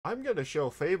I'm gonna show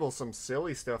Fable some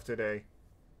silly stuff today.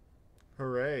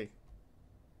 Hooray.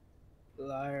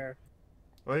 Liar.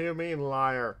 What do you mean,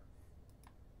 liar?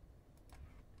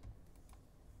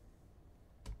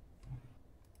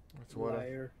 That's what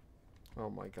Liar. Oh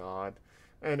my god.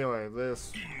 Anyway,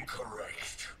 this...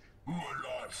 Incorrect.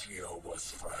 Malagio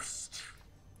was first.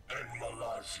 And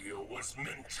Malagio was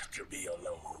meant to be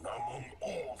alone among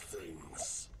all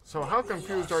things. So how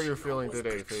confused are you feeling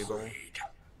today, Fable?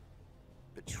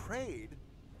 Betrayed?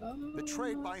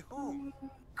 Betrayed by whom?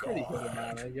 Pretty good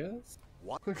amount, I guess.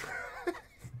 What?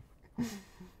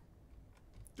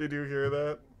 Did you hear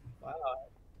that? Wow.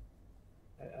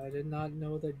 I did not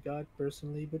know that God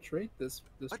personally betrayed this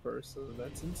person.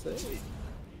 That's insane.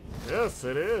 Yes,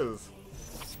 it is.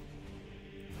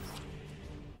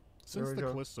 Since the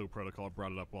Callisto Protocol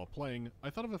brought it up while playing, I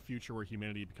thought of a future where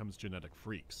humanity becomes genetic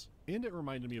freaks. And it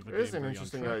reminded me of a game an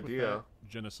interesting idea.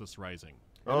 Genesis Rising.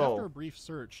 And after a brief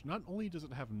search, not only does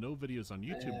it have no videos on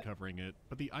YouTube covering it,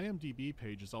 but the IMDb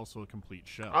page is also a complete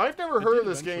shell. I've never heard of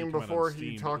this game before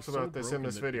he talks about this in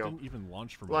this video. It didn't even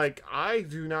launch for like, I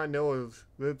do not know if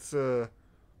it's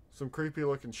some creepy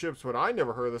looking ships, but I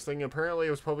never heard of this thing. Apparently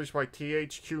it was published by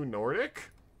THQ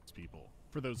Nordic. People.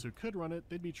 For those who could run it,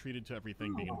 they'd be treated to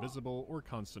everything being invisible or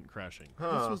constant crashing.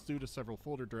 Huh. This was due to several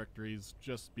folder directories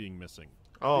just being missing.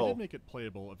 Oh. They did make it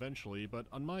playable eventually, but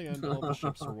on my end, all the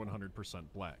ships were 100%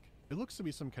 black. It looks to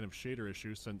be some kind of shader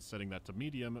issue, since setting that to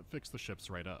medium fixed the ships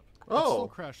right up. Oh, it still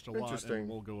crashed a lot, interesting. and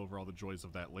we'll go over all the joys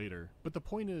of that later. But the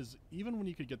point is, even when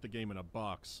you could get the game in a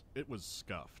box, it was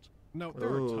scuffed. Now, there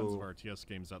are tons of RTS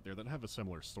games out there that have a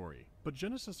similar story, but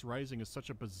Genesis Rising is such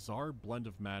a bizarre blend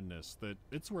of madness that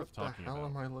it's worth talking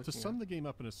about. To sum the game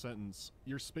up in a sentence,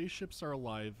 your spaceships are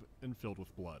alive and filled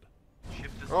with blood.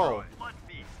 Ship destroyed.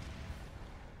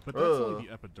 But that's only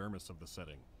the epidermis of the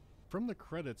setting. From the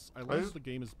credits, I learned the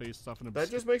game is based off an That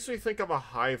just makes me think of a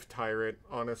hive tyrant,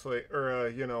 honestly, or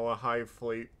you know, a hive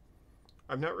fleet.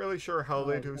 I'm not really sure how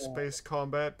they do space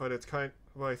combat, but it's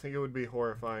well, I think it would be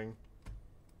horrifying.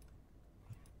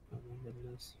 Oh my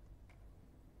goodness.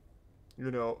 You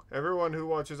know, everyone who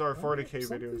watches our 40K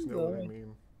videos know what I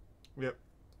mean. Yep.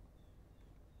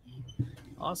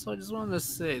 Also, I just wanted to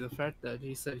say the fact that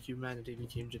he said humanity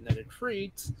became genetic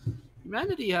freaks.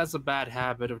 Humanity has a bad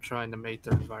habit of trying to make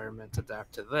their environment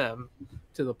adapt to them,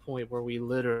 to the point where we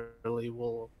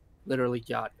will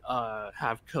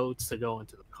have coats to go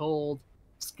into the cold,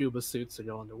 scuba suits to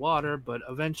go underwater. But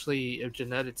eventually, if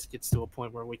genetics gets to a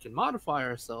point where we can modify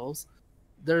ourselves,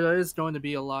 there is going to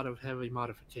be a lot of heavy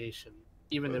modification,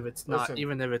 even if it's not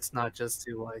just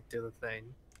to like do the thing.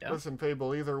 Yeah. Listen,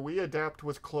 Fable, either we adapt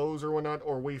with clothes or whatnot,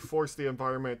 or we force the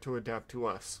environment to adapt to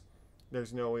us.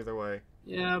 There's no either way.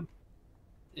 Yeah,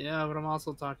 but I'm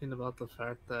also talking about the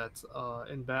fact that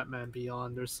in Batman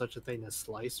Beyond, there's such a thing as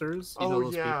slicers. You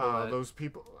know, those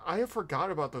people. I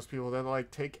forgot about those people that like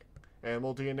take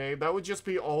animal DNA. That would just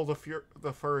be all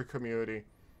the furry community,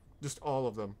 just all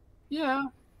of them. Yeah.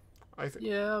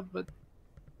 Yeah, but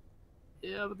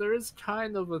there is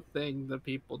kind of a thing that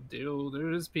people do.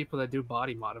 There is people that do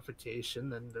body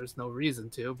modification, and there's no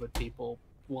reason to, but people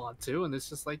want to, and it's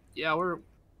just like, we're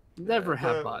never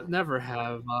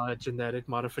have genetic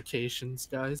modifications,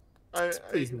 guys.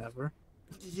 Please never.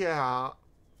 Yeah,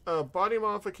 body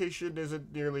modification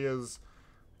isn't nearly as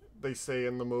they say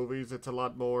in the movies. It's a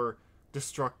lot more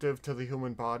destructive to the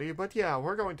human body. But yeah,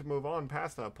 we're going to move on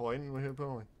past that point, and we're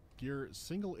going. Your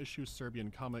single-issue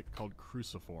Serbian comic called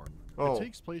Cruciform. Oh. It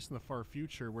takes place in the far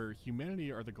future where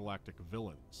humanity are the galactic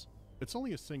villains. It's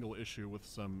only a single issue with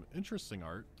some interesting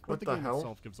art, but the game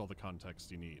itself gives all the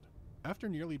context you need. After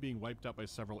nearly being wiped out by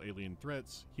several alien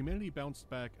threats, humanity bounced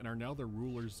back and are now the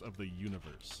rulers of the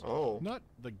universe. Oh. Not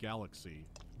the galaxy,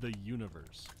 the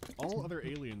universe. All other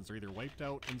aliens are either wiped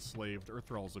out, enslaved, or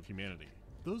thralls of humanity.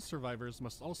 Those survivors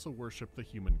must also worship the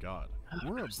human god.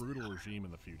 We're a brutal regime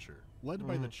in the future, led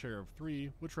by the Chair of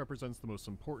Three, which represents the most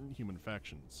important human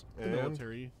factions: the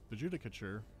military, the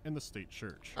judicature, and the state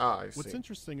church. What's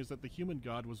interesting is that the human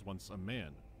god was once a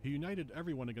man, who united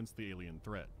everyone against the alien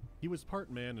threat. He was part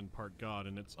man and part god,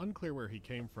 and it's unclear where he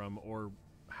came from or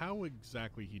how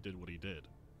exactly he did what he did.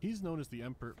 He's known as the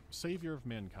Emperor, savior of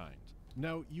mankind.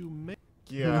 Now, you may...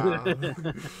 Yeah.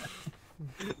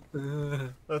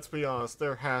 Let's be honest,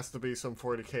 there has to be some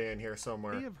 40K in here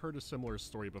somewhere. I may have heard a similar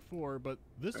story before, but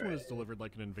this one is delivered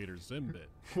like an Invader Zim bit.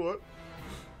 What?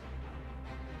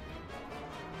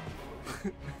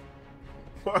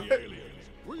 What? The aliens,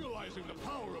 realizing the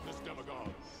power of this demigod,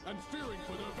 and fearing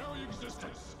for their very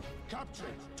existence, captured,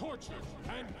 tortured,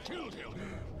 and killed him.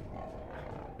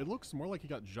 It looks more like he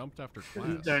got jumped after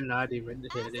class. They're not even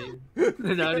hitting.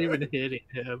 They're not even hitting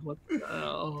him. What the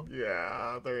hell?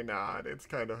 Yeah, they're not. It's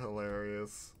kind of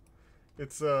hilarious.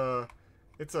 It's a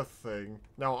thing.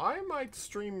 Now, I might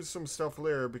stream some stuff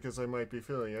later because I might be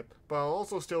feeling it, but I'll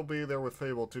also still be there with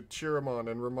Fable to cheer him on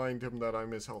and remind him that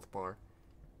I'm his health bar.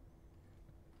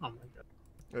 Oh my god.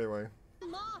 Anyway.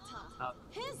 Martyr.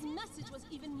 His message was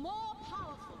even more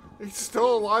powerful. He's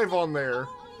still alive on there.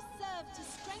 Only served to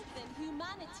strengthen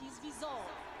humanity's resolve.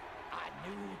 A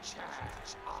new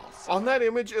church also. On that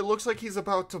image, it looks like he's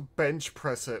about to bench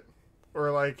press it. Or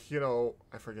like, you know,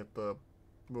 I forget the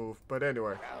move. But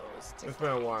anyway, it's been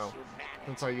a while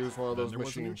since I used one of those There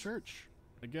was a new machines. church.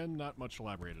 Again, not much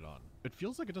elaborated on. It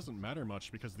feels like it doesn't matter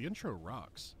much because the intro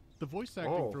rocks. The voice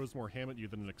acting throws more ham at you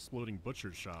than an exploding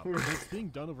butcher's shop. And it's being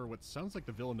done over what sounds like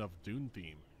the Villeneuve Dune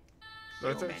theme.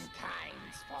 That's Humankind's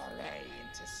foray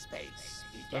into space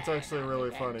began That's actually really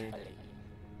funny. uneventfully.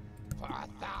 For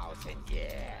 1,000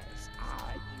 years,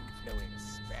 our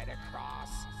influence spread across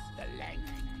the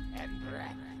length and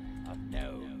breadth of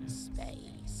known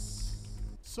space.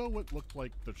 So it looked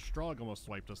like the Strogg almost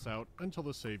wiped us out until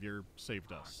the Savior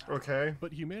saved us. Okay.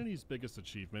 But humanity's biggest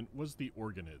achievement was the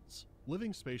Organids.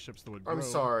 Living spaceships that would I'm grow,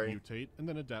 sorry. mutate, and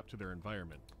then adapt to their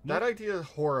environment. That idea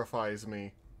horrifies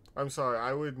me. I'm sorry,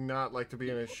 I would not like to be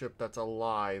in a ship that's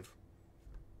alive.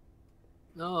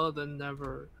 No, then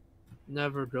never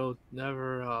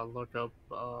look up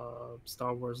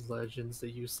Star Wars Legends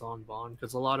that use on Bond,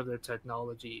 because a lot of their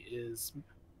technology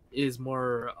is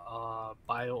more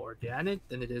bioorganic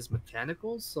than it is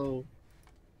mechanical. So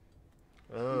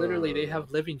literally, they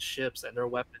have living ships, and their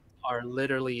weapons are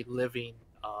literally living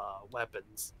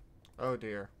weapons. Oh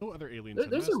dear. No other aliens.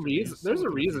 There's a reason. There's a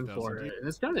reason for it, and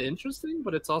it's kind of interesting,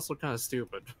 but it's also kind of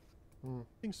stupid.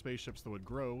 Spaceships that would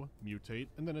grow, mutate,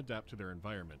 and then adapt to their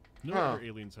environment. No Huh. other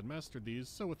aliens had mastered these,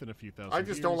 so within a few thousand I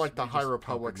just don't years, like the they High just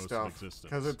Republic conquered most of stuff, existence.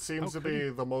 because it seems How to could be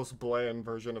you- the most bland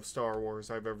version of Star Wars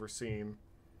I've ever seen.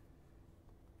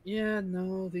 Yeah,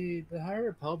 no, the High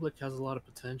Republic has a lot of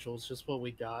potential. It's just what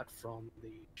we got from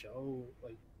the show.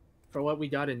 Like, for what we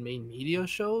got in main media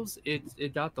shows,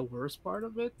 it got the worst part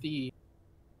of it. The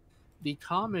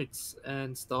comics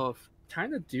and stuff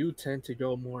kind of do tend to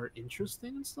go more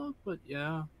interesting and stuff, but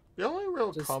yeah. The only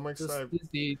real comics I've...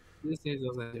 Disney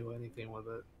doesn't do anything with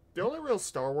it. The only real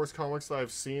Star Wars comics that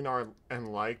I've seen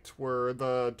and liked were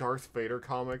the Darth Vader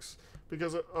comics,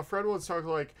 because a friend was talking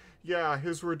like, yeah,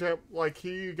 his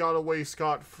he got away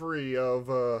scot-free of,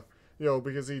 you know,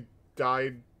 because he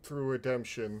died through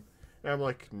redemption. And I'm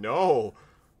like, no,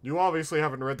 you obviously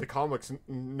haven't read the comics.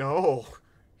 No,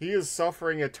 he is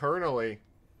suffering eternally.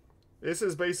 This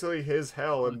is basically his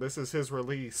hell, and this is his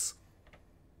release.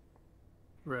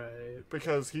 Right.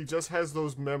 Because he just has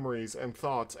those memories and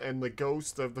thoughts and the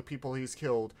ghosts of the people he's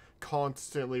killed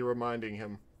constantly reminding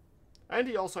him. And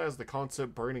he also has the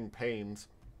constant burning pains.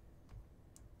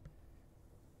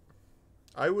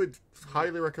 I would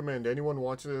highly recommend anyone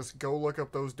watching this go look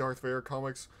up those Darth Vader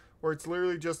comics where it's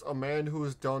literally just a man who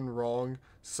has done wrong,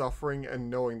 suffering and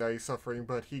knowing that he's suffering,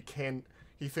 but he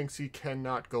thinks he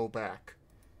cannot go back.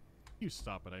 You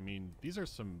stop it. I mean, these are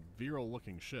some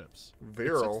virile-looking ships.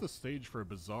 Virile? It sets the stage for a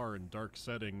bizarre and dark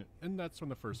setting, and that's when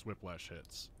the first whiplash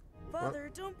hits. Father,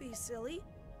 don't be silly.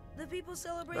 The people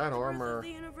celebrate That the birth armor. of the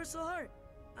Universal Heart.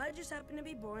 I just happen to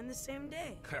be born the same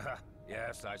day.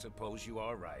 Yes, I suppose you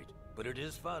are right. But it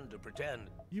is fun to pretend.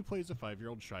 You play as a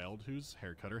 5-year-old child whose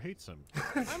haircutter hates him.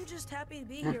 I'm just happy to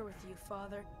be here with you,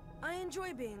 Father. I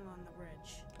enjoy being on the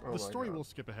bridge. Oh The my story God. will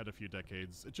skip ahead a few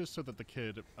decades, just so that the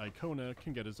kid, Icona,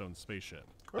 can get his own spaceship.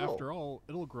 Oh. After all,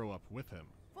 it'll grow up with him.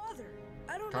 Father,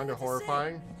 I don't Kind know of what to say,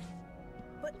 horrifying.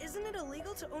 but isn't it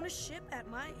illegal to own a ship at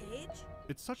my age?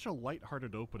 It's such a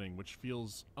light-hearted opening which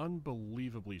feels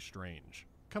unbelievably strange.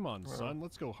 Come on, son,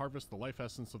 let's go harvest the life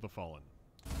essence of the fallen.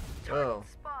 Oh.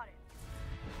 Spotted.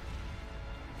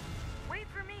 Wait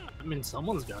for me. I mean,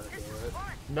 someone's got to do This is it.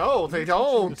 fun. No, they In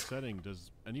don't! this setting,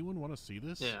 does anyone want to see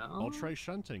this? Yeah. I'll try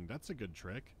shunting, that's a good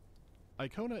trick.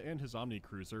 Icona and his Omni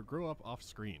Cruiser grow up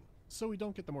off-screen, so we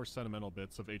don't get the more sentimental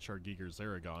bits of H.R. Giger's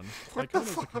Aragon.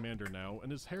 Icona's a commander now,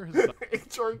 and his hair has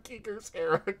H.R. Giger's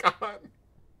Aragon.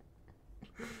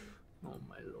 Oh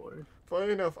my lord.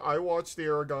 Funny enough, I watched the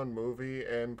Aragon movie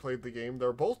and played the game.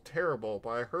 They're both terrible, but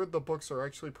I heard the books are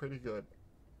actually pretty good.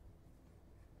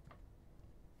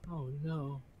 Oh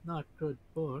no, not good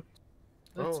book.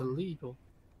 That's Oh. illegal.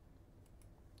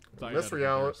 died In this out of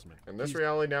reality, embarrassment.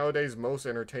 reality nowadays, most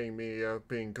entertaining media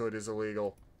being good is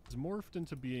illegal. He's morphed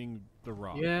into being the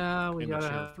Rock. Yeah, we In The gotta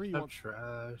Witcher have 3, you want-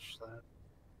 trash. That.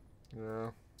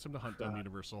 Yeah. him to hunt down the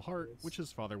Universal Heart, which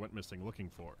his father went missing looking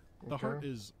for. The heart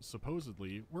is,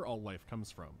 supposedly, where all life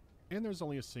comes from. And there's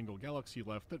only a single galaxy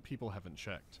left that people haven't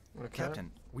checked. Captain,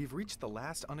 we've reached the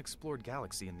last unexplored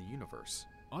galaxy in the universe.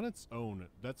 On its own,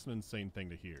 that's an insane thing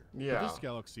to hear. Yeah. But this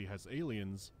galaxy has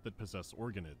aliens that possess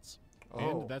organids.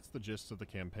 And that's the gist of the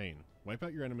campaign. Wipe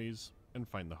out your enemies, and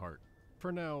find the heart.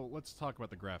 For now, let's talk about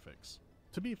the graphics.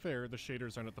 To be fair, the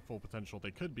shaders aren't at the full potential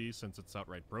they could be since it's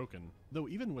outright broken. Though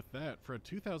even with that, for a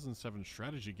 2007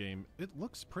 strategy game, it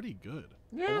looks pretty good.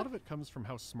 Yeah. A lot of it comes from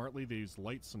how smartly they use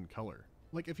lights and color.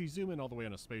 Like, if you zoom in all the way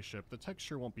on a spaceship, the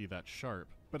texture won't be that sharp,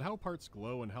 but how parts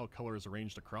glow and how color is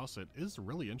arranged across it is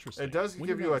really interesting. It does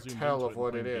give you a tell of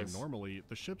what it is. Normally,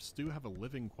 the ships do have a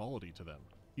living quality to them.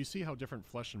 You see how different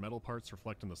flesh and metal parts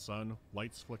reflect in the sun,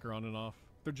 lights flicker on and off.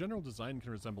 Their general design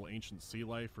can resemble ancient sea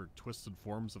life or twisted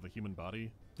forms of the human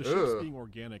body. The ships being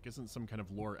organic isn't some kind of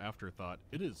lore afterthought,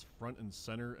 it is front and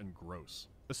center and gross.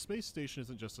 A space station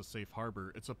isn't just a safe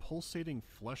harbor, it's a pulsating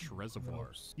flesh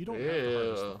reservoir. You don't have to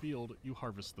harvest the field, you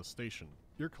harvest the station.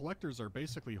 Your collectors are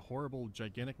basically horrible,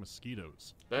 gigantic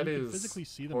mosquitoes. That you is can physically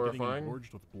see them horrifying. getting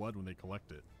engorged with blood when they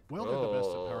collect it. While they're the best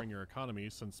at powering your economy,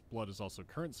 since blood is also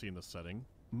currency in this setting,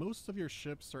 most of your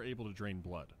ships are able to drain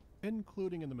blood,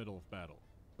 including in the middle of battle.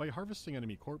 By harvesting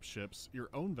enemy corpse ships, your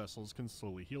own vessels can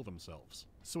slowly heal themselves.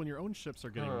 So when your own ships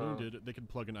are getting wounded, they can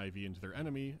plug an IV into their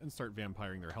enemy and start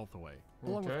vampiring their health away,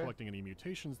 along with collecting any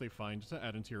mutations they find to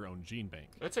add into your own gene bank.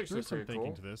 That's actually There's some pretty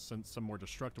thinking cool. to this, since some more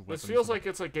destructive weapons... This feels like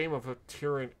it's a game of a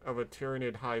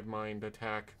Tyranid hive mind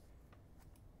attack.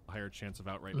 A higher chance of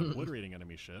outright obliterating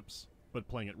enemy ships, but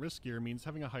playing it riskier means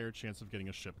having a higher chance of getting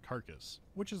a ship carcass,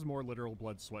 which is more literal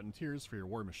blood, sweat, and tears for your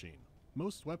war machine.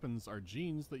 Most weapons are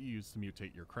genes that you use to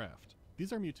mutate your craft.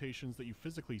 These are mutations that you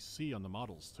physically see on the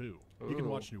models too. You can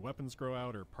watch new weapons grow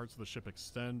out, or parts of the ship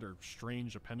extend, or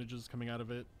strange appendages coming out of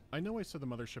it. I know I said the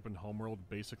mothership in Homeworld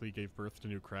basically gave birth to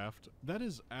new craft. That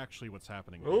is actually what's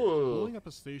happening here. Blowing up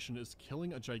a station is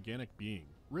killing a gigantic being,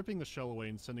 ripping the shell away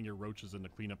and sending your roaches in to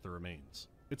clean up the remains.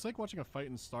 It's like watching a fight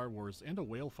in Star Wars and a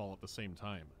whale fall at the same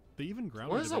time. They even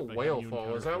grounded What is a whale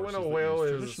fall? Is that when a whale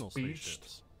is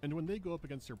beached? And when they go up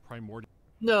against your primordial...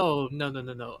 No.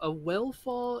 A whale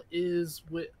fall is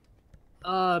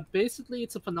basically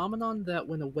it's a phenomenon that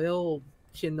when a whale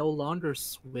can no longer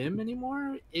swim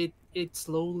anymore, it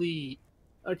slowly...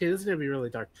 Okay, this is gonna be really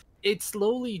dark. It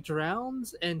slowly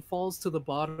drowns and falls to the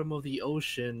bottom of the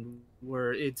ocean,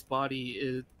 where its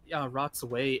body rots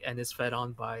away and is fed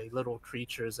on by little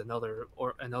creatures and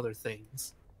other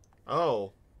things.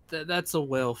 Oh, that's a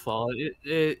whale fall.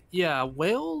 Yeah,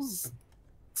 whales.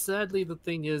 Sadly, the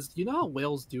thing is, you know how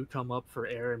whales do come up for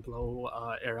air and blow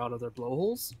air out of their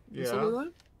blowholes? Yeah.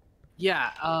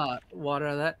 Water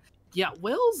out of that. Yeah,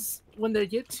 whales, when they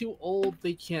get too old,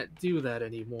 they can't do that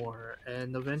anymore,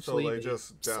 and eventually so they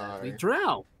just sadly die.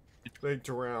 Drown. They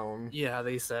drown. Yeah,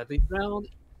 they sadly drown,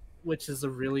 which is a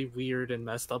really weird and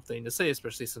messed up thing to say,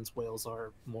 especially since whales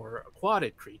are more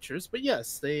aquatic creatures. But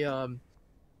yes,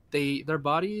 their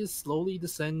bodies slowly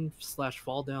descend /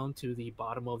 fall down to the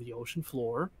bottom of the ocean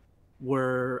floor,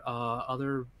 where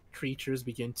other creatures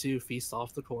begin to feast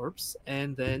off the corpse,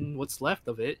 and then what's left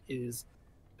of it is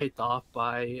picked off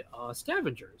by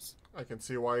scavengers. I can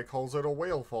see why he calls it a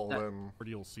whale fall then.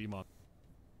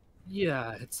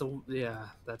 Yeah,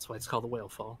 that's why it's called a whale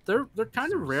fall. They're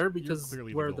kind of rare because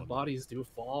where the bodies do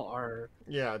fall are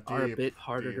a bit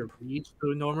harder to reach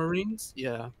through normal marines.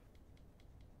 Yeah.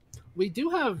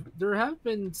 There have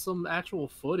been some actual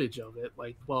footage of it,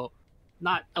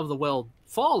 not of the whale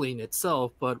falling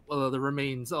itself, but the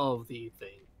remains of the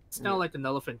thing. It's kind of like an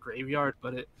elephant graveyard,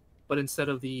 but instead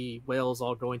of the whales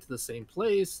all going to the same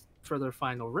place for their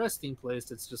final resting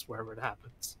place, it's just wherever it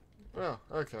happens. Oh,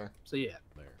 okay. So yeah.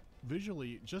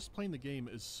 Visually, just playing the game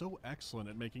is so excellent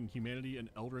at making humanity an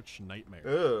eldritch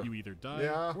nightmare. You either die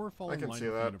or fall in line with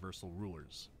the universal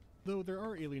rulers. Though there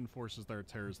are alien forces that are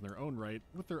terrors in their own right,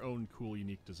 with their own cool,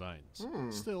 unique designs.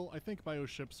 Still, I think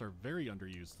bioships are very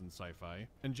underused in sci-fi,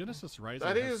 and Genesis Rising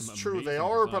that has is some true, they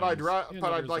are, but I'd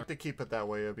like to keep it that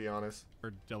way, to be honest.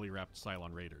 Or deli-wrapped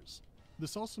Cylon Raiders.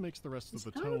 This also makes the rest of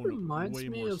the kind of tone reminds way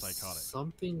me more of psychotic.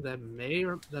 Something that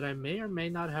I may or may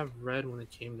not have read when it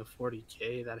came to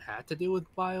 40K that had to do with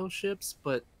bioships,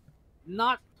 but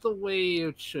not the way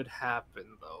it should happen,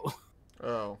 though.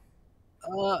 Oh.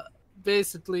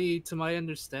 Basically, to my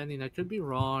understanding, I could be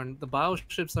wrong, the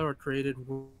bioships that were created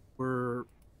were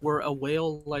a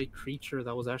whale-like creature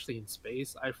that was actually in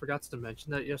space. I forgot to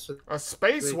mention that yesterday. A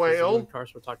space whale?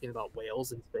 Cars were talking about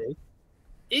whales in space.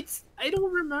 I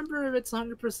don't remember if it's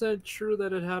 100% true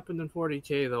that it happened in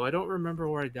 40K, though. I don't remember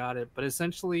where I got it, but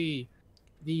essentially,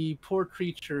 the poor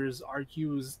creatures are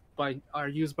used by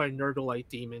Nerdolite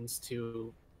demons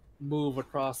to move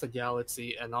across the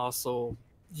galaxy and also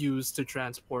used to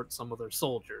transport some of their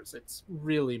soldiers. It's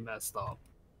really messed up.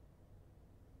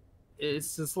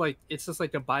 It's just like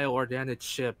a bioorganic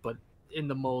ship, but in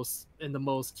the most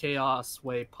chaos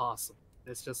way possible.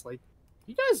 It's just like,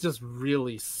 you guys just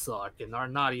really suck and are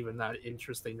not even that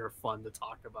interesting or fun to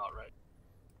talk about, right?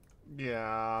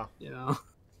 Yeah. You know.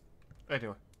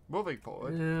 Anyway, moving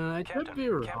forward. Yeah, I could be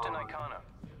wrong. Captain Icona.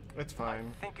 It's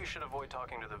fine. I think you should avoid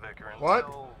talking to the vicar until...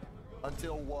 What?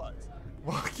 Until what?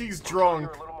 Well, he's drunk.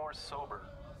 You're a little more sober,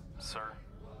 sir.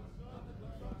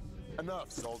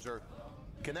 Enough, soldier.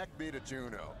 Connect me to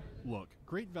Juno. Look,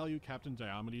 great value Captain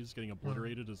Diomedes getting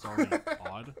obliterated is already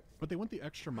odd, but they went the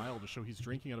extra mile to show he's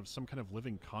drinking out of some kind of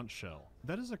living conch shell.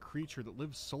 That is a creature that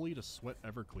lives solely to sweat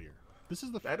Everclear. This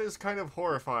is the... That is kind of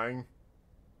horrifying.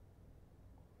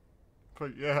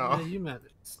 But yeah. Yeah, you meant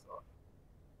it.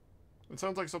 It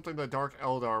sounds like something the Dark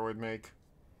Eldar would make.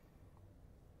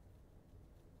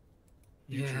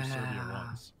 Future Yeah. Serbia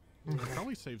ones. It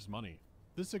probably saves money.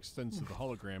 This extends to the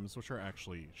holograms, which are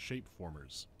actually shape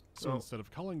formers. So instead of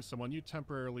culling someone, you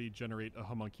temporarily generate a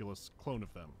homunculus clone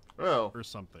of them. Oh. Or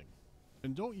something.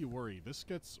 And don't you worry, this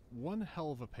gets one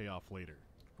hell of a payoff later.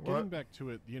 What? Getting back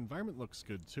to it, the environment looks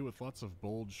good too, with lots of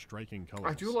bold, striking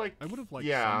colors. I do like... I would have liked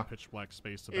yeah. some pitch black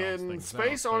space to balance In things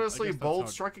space, out, but I honestly, guess that's bold, how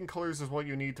it striking colors is what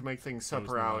you need to make things goes in the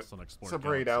separate last unexplored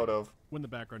separate galaxy. out of. When the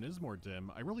background is more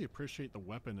dim, I really appreciate the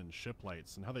weapon and ship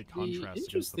lights and how they The contrast against the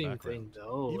interesting background. thing,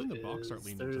 though, Even the box art is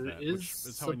leaned into there that, which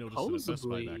is how I noticed it at Best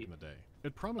Buy back in the day.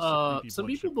 It promised a creepy some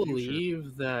blood people ship future.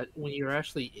 believe that when you're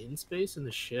actually in space in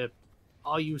the ship,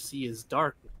 all you see is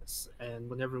darkness, and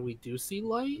whenever we do see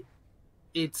light,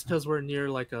 it's because we're near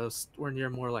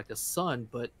more like a sun.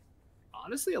 But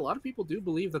honestly, a lot of people do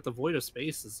believe that the void of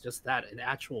space is just that, an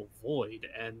actual void.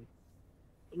 And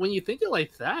when you think it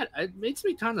like that, it makes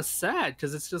me kind of sad,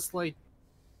 because it's just like,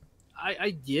 I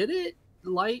get it.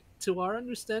 Light, to our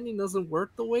understanding, doesn't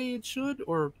work the way it should,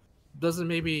 or doesn't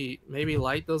maybe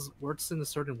light works in a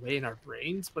certain way in our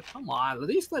brains. But come on, at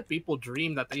least let people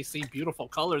dream that they see beautiful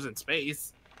colors in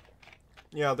space.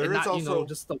 Yeah, there and is not, also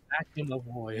just the vacuum of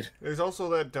void. There's also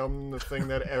that dumb thing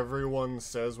that everyone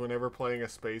says whenever playing a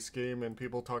space game, and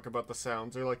people talk about the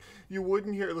sounds. They're like, you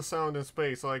wouldn't hear the sound in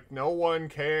space. Like, no one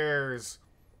cares.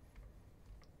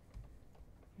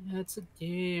 Yeah, it's a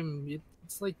game.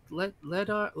 It's like let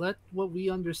what we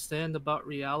understand about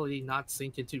reality not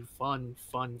sink into fun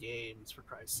games, for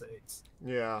Christ's sakes.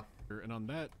 Yeah. And on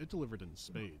that, it delivered in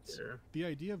spades. The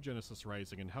idea of Genesis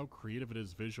Rising and how creative it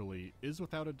is visually is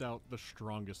without a doubt the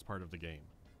strongest part of the game.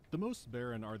 The most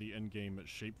barren are the endgame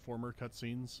shapeformer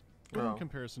cutscenes, but in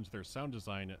comparison to their sound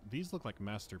design, these look like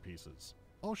masterpieces.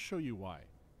 I'll show you why.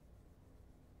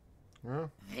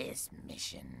 This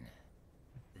mission,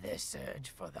 the search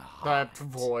for the heart. That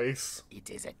voice. It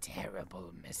is a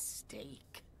terrible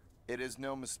mistake. It is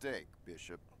no mistake,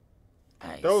 Bishop.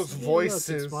 Those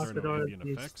voices. There are no ambient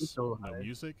effects, no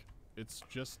music. It's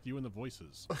just you and the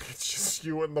voices. It's just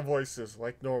you and the voices,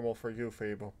 like normal for you,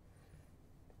 Fable.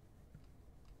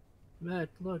 Matt,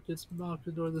 look, it's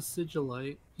Malkador the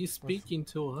Sigilite. He's speaking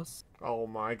to us. Oh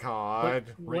my god.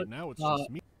 Right now it's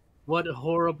just me. What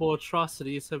horrible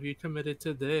atrocities have you committed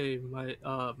today, my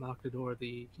Malkador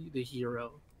the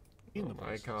hero? Oh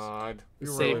my god. The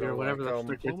savior, whatever the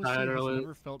freaking title is.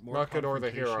 Malkador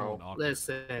the hero.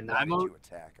 Listen,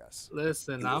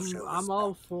 Listen, I'm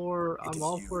all for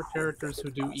characters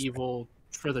who do evil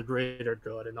for the greater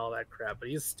good and all that crap, but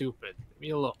he's stupid. Leave me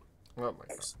alone. Oh my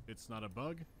god. It's not a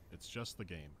bug, it's just the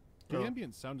game. The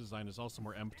ambient sound design is also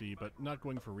more empty, but not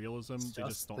going for realism, they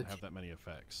just don't have that many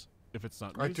effects. If it's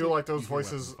not music, I do like those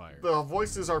voices. The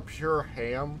voices are pure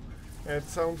ham, and it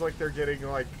sounds like they're getting,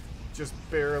 like, just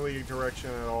barely direction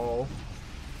at all.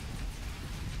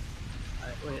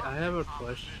 Wait, I have a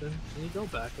question. Can you go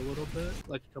back a little bit?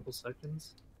 Like a couple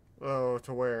seconds? Oh,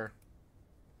 to where?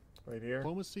 Right here?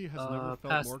 Diplomacy has never felt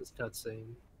past more... this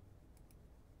cutscene.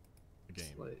 Game.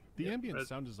 Like, the ambient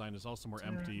sound design is also more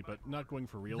empty, but not going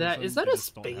for realism. Is that they a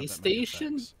just don't have space that many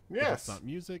station? effects. Yes. If it's not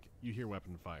music, you hear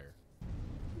weapon fire.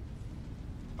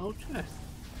 Okay.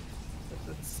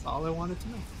 That's all I wanted to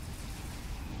know.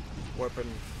 Weapon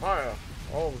fire.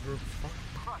 All groups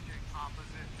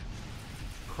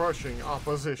crushing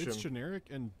opposition. It's generic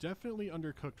and definitely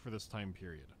undercooked for this time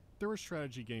period. There were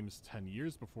strategy games 10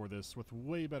 years before this with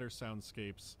way better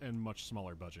soundscapes and much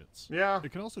smaller budgets. Yeah.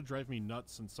 It can also drive me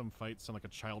nuts and some fights sound like a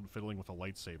child fiddling with a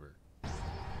lightsaber.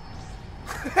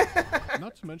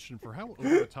 Not to mention, for how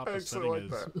over the top the setting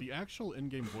is, the actual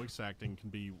in-game voice acting can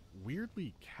be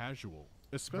weirdly casual.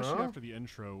 Especially after the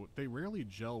intro, they rarely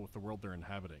gel with the world they're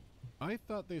inhabiting. I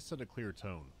thought they set a clear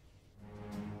tone.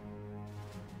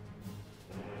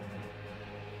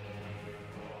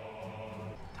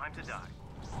 Time to die.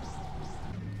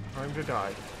 Time to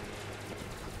die.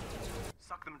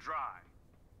 Suck them dry.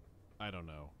 I don't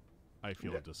know. I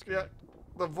feel a disconnect. Yeah,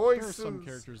 the voices. There are some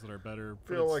characters that are better,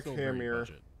 but feel it's like still very hammier.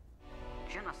 budget.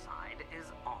 Genocide is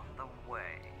on the way.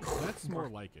 That's more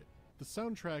like it. The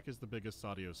soundtrack is the biggest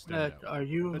audio standout. Are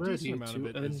you a ready decent amount of to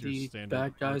it end is your the standard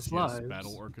bad guys' RTS lives?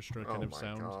 battle orchestra kind of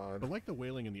sound. But like the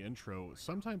wailing in the intro,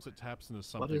 sometimes it taps into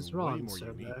something is wrong, way more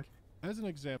Sir unique. Mac? As an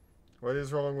example, What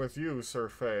is wrong with you, Sir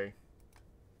Faye?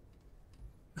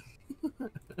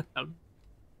 I'm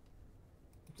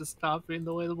just copying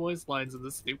the way the voice lines in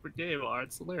this stupid game are.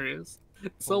 It's hilarious.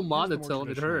 It's so monotone,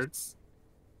 it hurts.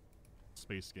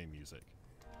 Space game music.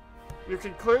 You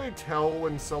can clearly tell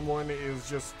when someone is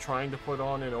just trying to put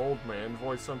on an old man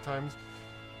voice sometimes.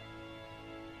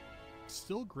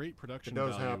 Still great production It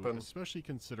does value, happen. especially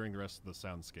considering the rest of the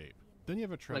soundscape. Then you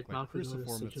have a track like Malcolm Lewis,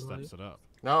 Cruciform that did you steps like? it up.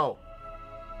 No.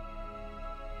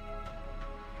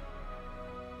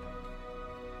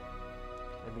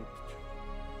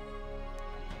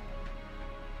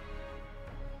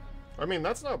 I mean,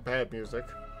 that's not bad music.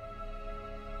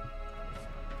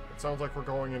 It sounds like we're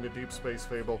going into deep space,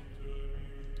 Fable.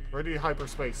 Ready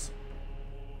hyperspace.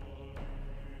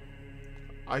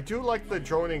 I do like the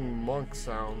droning monk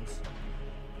sounds.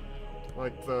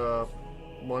 Like the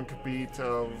monk beat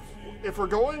of... If we're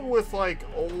going with, like,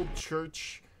 old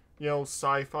church, you know,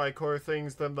 sci-fi core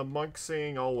things, then the monk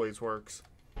singing always works.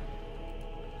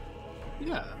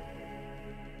 Yeah.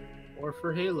 Or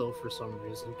for Halo for some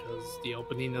reason, because the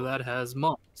opening of that has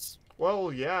monks.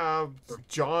 Well, yeah,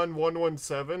 John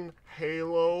 117,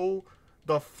 Halo,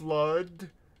 the Flood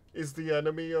is the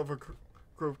enemy of a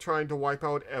group trying to wipe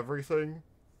out everything.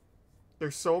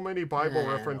 There's so many Bible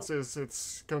references,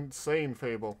 it's insane,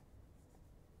 Fable.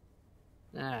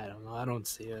 I don't know, I don't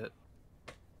see it.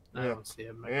 I don't see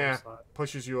it. Yeah,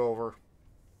 pushes you over.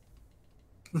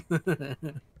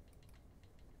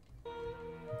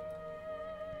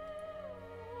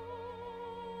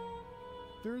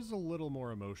 There's a little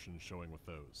more emotion showing with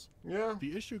those. Yeah.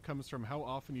 The issue comes from how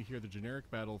often you hear the generic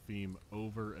battle theme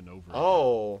over and over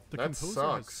again. The that composer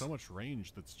sucks. has so much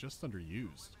range that's just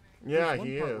underused. Yeah, There's one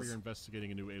he part is. where you're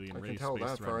investigating a new alien I can race tell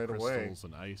based that around right away. crystals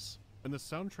and ice, and the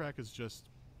soundtrack is just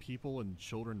people and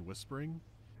children whispering.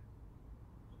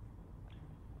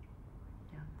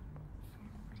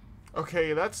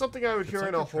 Okay, that's something I would hear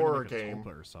in a horror game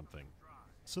or something.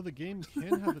 So the game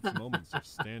can have its moments of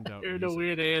standout You're in a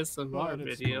weird ASMR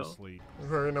video.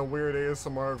 We're in a weird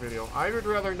ASMR video. I would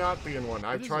rather not be in one.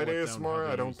 I've tried ASMR.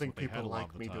 I don't think people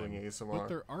like me doing ASMR. But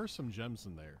there are some gems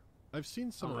in there. I've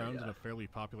seen some around in a fairly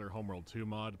popular Homeworld 2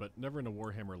 mod, but never in a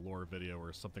Warhammer lore video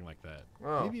or something like that.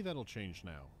 Oh. Maybe that'll change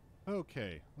now.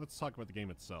 Okay, let's talk about the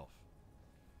game itself.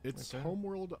 It's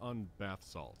Homeworld on bath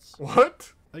salts.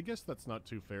 What? I guess that's not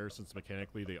too fair since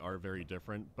mechanically they are very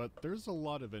different, but there's a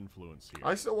lot of influence here.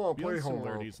 I still want to play Beyond Homeworld.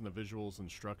 similarities in the visuals and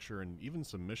structure and even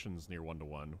some missions near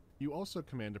one-to-one, you also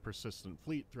command a persistent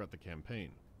fleet throughout the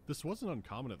campaign. This wasn't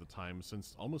uncommon at the time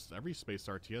since almost every space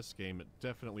RTS game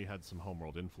definitely had some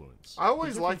Homeworld influence. I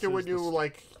always like it when you,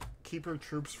 like, keep your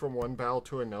troops from one battle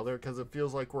to another, because it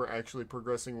feels like we're actually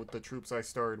progressing with the troops I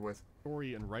started with.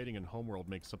 Story and writing in Homeworld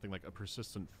makes something like a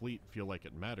persistent fleet feel like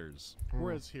it matters,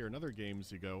 whereas here in other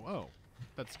games you go, oh,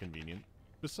 that's convenient.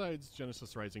 Besides,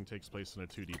 Genesis Rising takes place in a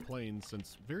 2D plane,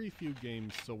 since very few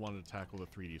games still wanted to tackle the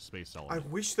 3D space element. I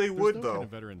wish they would, no though. Kind of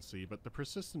veterancy, but the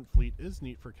persistent fleet is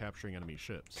neat for capturing enemy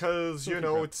ships. Because, you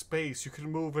know, it's space. You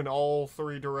can move in all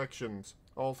three directions.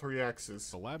 All three axes.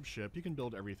 The lab ship, you can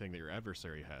build everything that your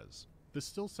adversary has. This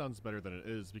still sounds better than it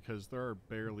is because there are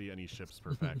barely any ships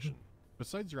per faction.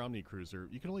 Besides your Omni-Cruiser,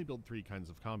 you can only build 3 kinds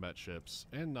of combat ships,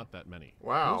 and not that many.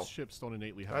 Wow. Most ships don't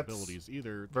innately have abilities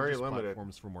either, they're very just limited.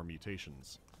 platforms for more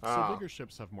mutations. Ah. So bigger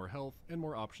ships have more health, and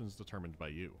more options determined by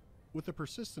you. With a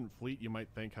persistent fleet, you might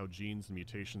think how genes and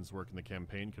mutations work in the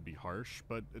campaign could be harsh,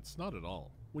 but it's not at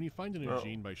all. When you find a new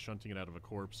gene by shunting it out of a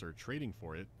corpse or trading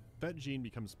for it, that gene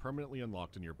becomes permanently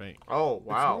unlocked in your bank. Oh,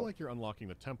 wow. It's more like you're unlocking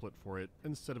the template for it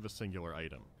instead of a singular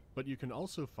item. But you can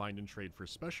also find and trade for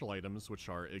special items which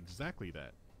are exactly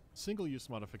that. Single-use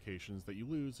modifications that you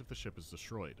lose if the ship is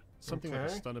destroyed, something like a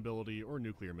stun ability or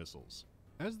nuclear missiles.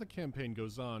 As the campaign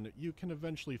goes on, you can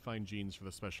eventually find genes for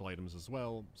the special items as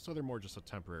well, so they're more just a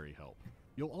temporary help.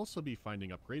 You'll also be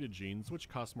finding upgraded genes, which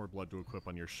cost more blood to equip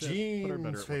on your ship, but are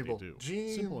better at what they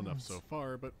do. Simple enough so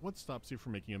far, but what stops you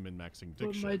from making a min-maxing dick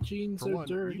But ship? my jeans For are one,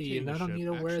 dirty, mutating and I a don't ship need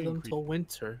to wear actually them till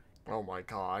winter. Oh my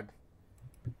god.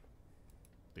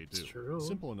 they do. True.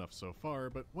 Simple enough so far,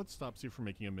 but what stops you from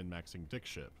making a min-maxing dick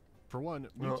ship? For one,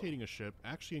 mutating a ship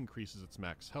actually increases its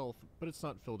max health, but it's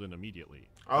not filled in immediately.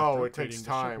 Oh, After it takes upgrading, the ship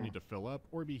time. will need to fill up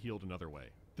or be healed another way.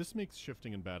 This makes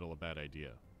shifting in battle a bad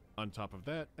idea. On top of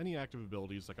that, any active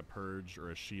abilities like a purge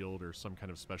or a shield or some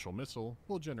kind of special missile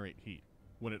will generate heat.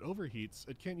 When it overheats,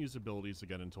 it can't use abilities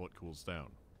again until it cools down.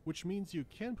 Which means you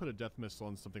can put a death missile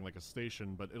on something like a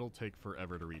station, but it'll take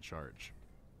forever to recharge.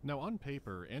 Now on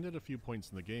paper, and at a few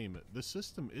points in the game, this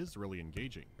system is really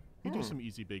engaging. You do some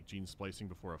easy baked gene splicing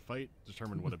before a fight,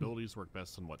 determine what abilities work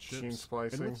best on what ships, Gene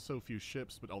splicing. and with so few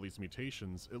ships but all these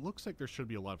mutations, it looks like there should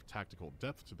be a lot of tactical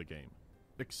depth to the game.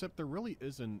 Except there really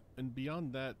isn't, and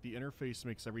beyond that, the interface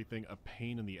makes everything a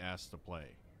pain in the ass to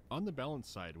play. On the balance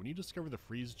side, when you discover the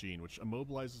freeze gene, which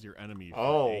immobilizes your enemy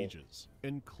for ages,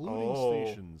 including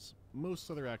stations,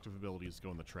 most other active abilities go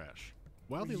in the trash.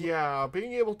 While they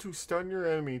being able to stun your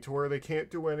enemy to where they can't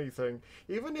do anything,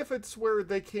 even if it's where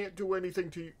they can't do anything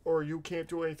to you, or you can't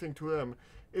do anything to them,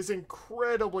 is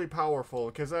incredibly powerful,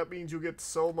 because that means you get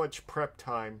so much prep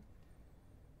time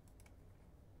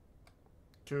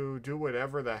to do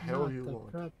whatever the hell you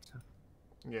want. Prep time.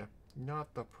 Yeah,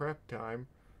 not the prep time.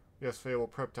 Yes, Fable,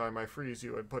 prep time. I freeze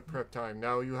you and put prep time.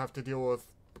 Now you have to deal with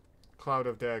Cloud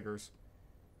of Daggers.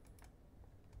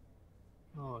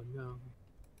 Oh no.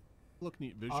 Look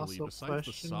neat visually, Also, besides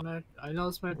the question mark. I know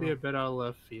this might be a bit out of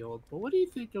left field, but what do you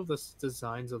think of the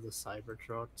designs of the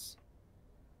Cybertrucks?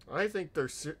 I think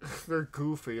they're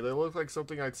goofy. They look like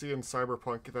something I'd see in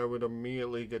Cyberpunk that I would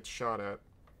immediately get shot at.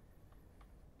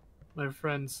 My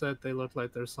friend said they look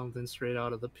like they're something straight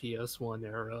out of the PS1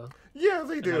 era. Yeah,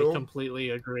 they do. I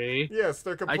completely agree. Yes,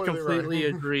 they're completely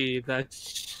right. agree. That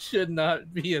should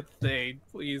not be a thing.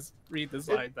 Please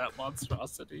redesign that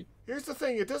monstrosity. Here's the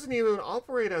thing, it doesn't even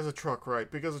operate as a truck right,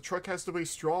 because a truck has to be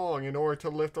strong in order to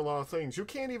lift a lot of things. You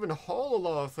can't even haul a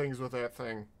lot of things with that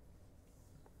thing.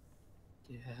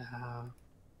 Yeah.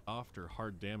 After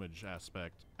hard damage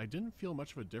aspect, I didn't feel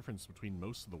much of a difference between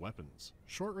most of the weapons.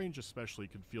 Short range especially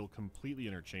could feel completely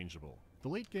interchangeable. The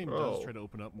late game does try to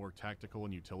open up more tactical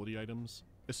and utility items,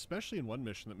 especially in one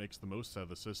mission that makes the most out of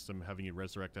the system, having you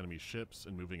resurrect enemy ships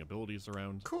and moving abilities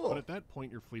around. Cool. But at that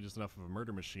point your fleet is enough of a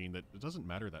murder machine that it doesn't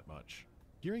matter that much.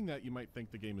 Hearing that, you might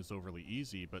think the game is overly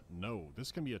easy, but no,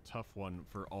 this can be a tough one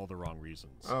for all the wrong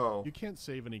reasons. You can't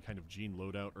save any kind of gene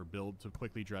loadout or build to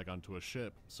quickly drag onto a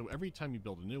ship, so every time you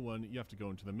build a new one, you have to go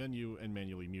into the menu and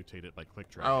manually mutate it by click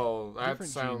drag. That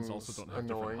Different sounds genes also don't have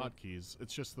annoying. different hotkeys,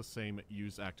 it's just the same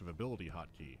use active ability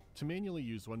hotkey. To manually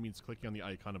use one means clicking on the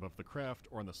icon above the craft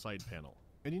or on the side panel.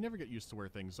 And you never get used to where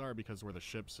things are because where the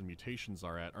ships and mutations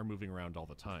are at are moving around all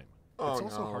the time. It's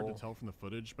also hard to tell from the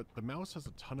footage, but the mouse has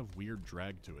a ton of weird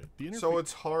drag to it. So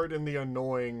it's hard in the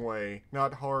annoying way,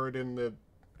 not hard in the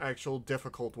actual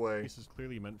difficult way. This is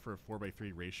clearly meant for a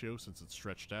 4:3 ratio since it's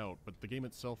stretched out, but the game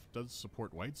itself does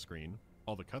support widescreen.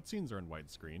 All the cutscenes are in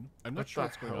widescreen. I'm not sure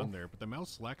what's going on there, but the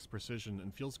mouse lacks precision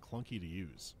and feels clunky to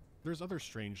use. There's other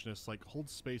strangeness, like hold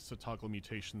space to toggle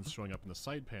mutations showing up in the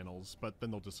side panels, but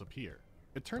then they'll disappear.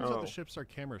 It turns out the ships are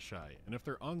camera shy, and if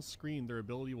they're on screen, their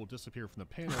ability will disappear from the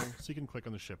panel, so you can click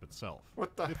on the ship itself.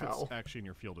 What the if hell? It's actually in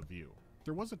your field of view.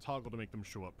 There was a toggle to make them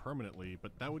show up permanently,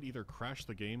 but that would either crash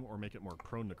the game or make it more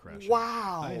prone to crashing.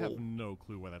 Wow! I have no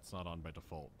clue why that's not on by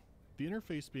default. The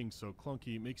interface being so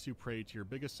clunky makes you prey to your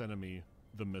biggest enemy,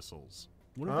 the missiles.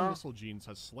 One of the missile genes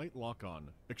has slight lock-on,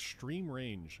 extreme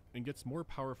range, and gets more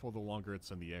powerful the longer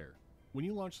it's in the air. When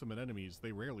you launch them at enemies,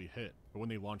 they rarely hit, but when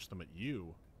they launch them at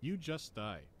you just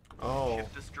die.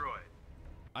 Ship destroyed.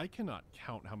 I cannot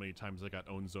count how many times I got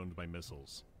own-zoned by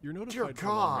missiles. You're notified for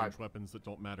long-range weapons that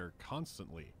don't matter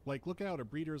constantly. Like, look out, a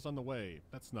breeder's on the way.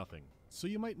 That's nothing. So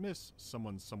you might miss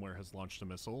someone somewhere has launched a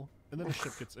missile, and then a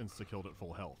ship gets insta-killed at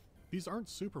full health. These aren't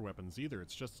super weapons either,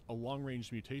 it's just a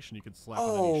long-range mutation you could slap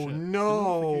on any ship.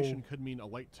 No! The notification could mean a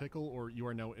light tickle or you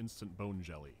are now instant bone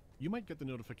jelly. You might get the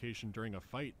notification during a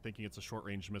fight thinking it's a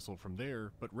short-range missile from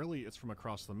there, but really it's from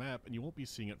across the map and you won't be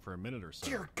seeing it for a minute or so.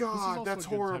 Dear God, this is also that's a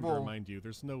good horrible. time to remind you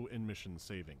there's no in-mission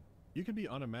saving. You can be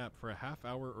on a map for a half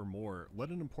hour or more, let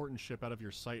an important ship out of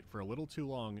your sight for a little too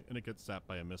long, and it gets zapped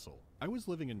by a missile. I was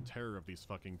living in terror of these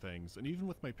fucking things, and even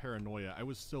with my paranoia, I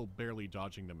was still barely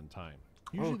dodging them in time.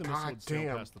 Usually the missile would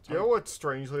sail past the top. You know what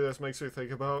strangely this makes me think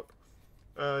about?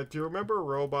 Do you remember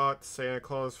Robot Santa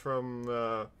Claus from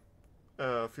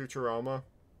Futurama?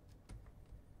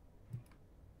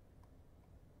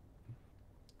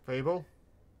 Fable?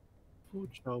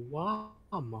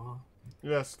 Futurama.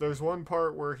 Yes, there's one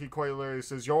part where he quite literally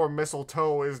says, "Your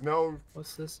mistletoe is no..."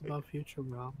 What's this about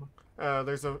Futurama?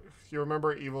 You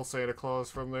remember Evil Santa Claus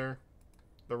from there?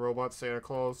 The Robot Santa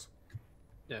Claus?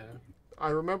 Yeah. I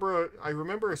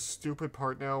remember a stupid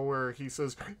part now where he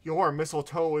says, "Your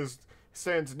mistletoe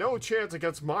stands no chance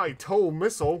against my toe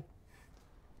missile."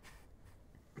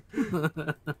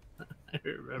 I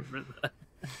remember that.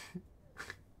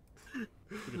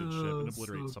 Forget shit and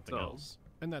obliterate something else.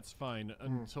 And that's fine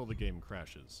until the game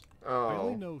crashes. I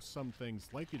only know some things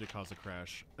likely to cause a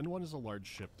crash, and one is a large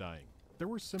ship dying. There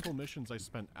were simple missions I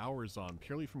spent hours on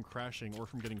purely from crashing or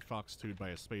from getting fox-2'd by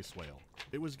a space whale.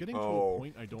 It was getting to a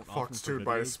point I don't often fox-2'd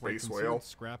by a space whale.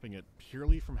 Scrapping it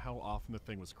purely from how often the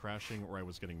thing was crashing or I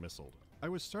was getting missiled. I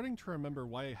was starting to remember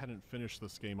why I hadn't finished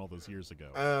this game all those years ago.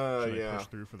 Should I push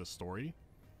through for the story?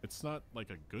 It's not like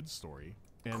a good story.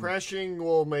 And crashing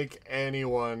will make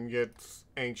anyone get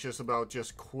anxious about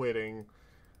just quitting.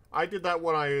 I did that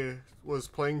when I was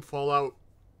playing Fallout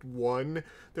 1.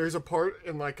 There's a part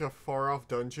in like a far off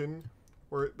dungeon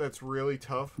where that's really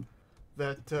tough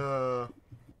that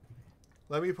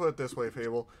let me put it this way,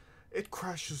 Fable, it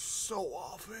crashes so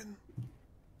often.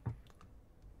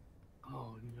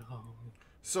 Oh no.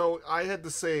 So I had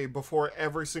to say before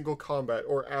every single combat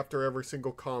or after every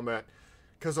single combat,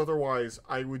 because otherwise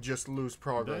I would just lose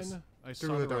progress. Then I through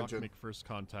saw the the dungeon. Rock make first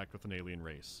contact with an alien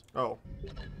race. Oh.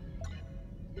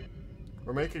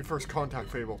 We're making first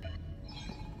contact, Fable.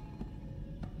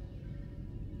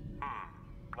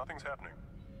 Nothing's happening.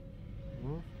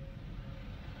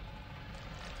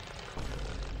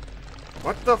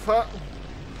 What the fuck?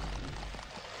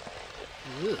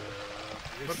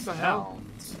 What the hell?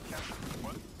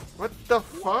 What the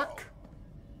fuck?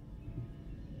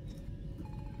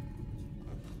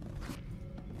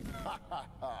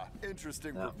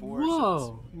 Interesting proportions.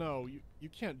 Whoa! No, you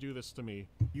can't do this to me.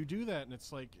 You do that and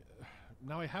it's like,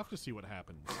 now I have to see what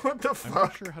happens. What the fuck? I'm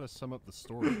not sure how to sum up the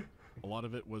story. A lot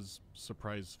of it was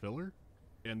surprise filler,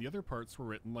 and the other parts were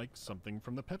written like something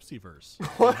from the Pepsi-verse.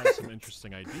 What? It has some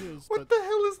interesting ideas, What the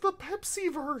hell is the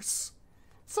Pepsi-verse?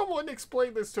 Someone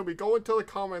explain this to me. Go into the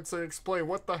comments and explain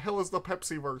what the hell is the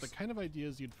Pepsi-verse. The kind of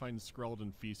ideas you'd find scrawled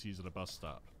in feces at a bus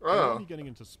stop. Oh. I'm only getting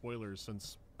into spoilers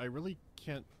since I really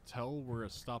can't tell where a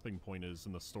stopping point is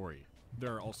in the story.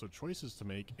 There are also choices to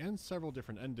make and several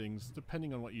different endings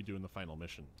depending on what you do in the final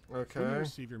mission. Okay. When you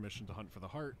receive your mission to hunt for the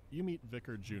heart, you meet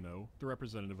Vicar Juno, the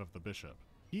representative of the bishop.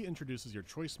 He introduces your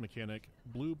choice mechanic,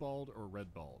 blue balled or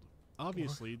red balled.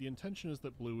 Obviously, the intention is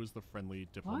that blue is the friendly,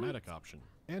 diplomatic option,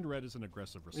 and red is an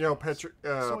aggressive response.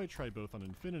 So I try both on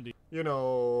Infinity. You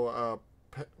know,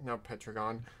 not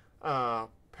Petragon,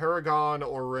 Paragon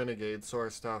or Renegade sort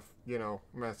of stuff. You know,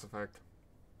 Mass Effect.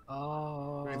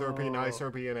 Oh. Either be nice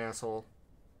or be an asshole.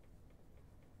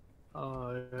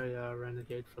 Oh, yeah,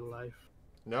 Renegade for life.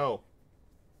 No.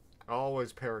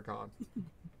 Always Paragon.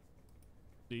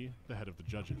 The head of the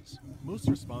judges. Most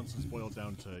responses boil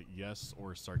down to yes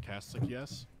or sarcastic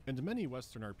yes, and many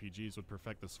Western RPGs would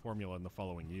perfect this formula in the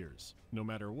following years. No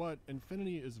matter what,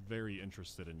 Infinity is very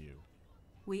interested in you.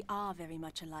 We are very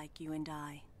much alike, you and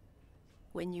I.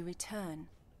 When you return,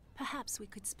 perhaps we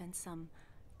could spend some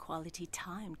quality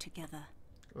time together.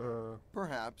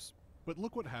 Perhaps. But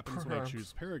look what happens when I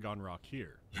choose Paragon Rock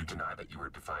here. You deny that you were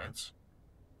Defiance?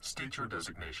 State your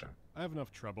designation. I have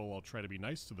enough trouble, I'll try to be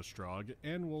nice to the Strogg,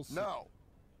 and we'll see. No!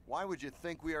 Why would you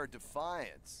think we are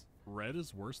Defiance? Red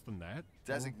is worse than that?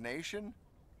 Designation?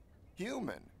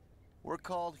 Human. We're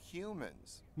called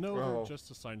humans. No, they're just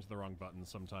assigned to the wrong button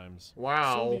sometimes.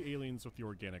 Wow. So the aliens with the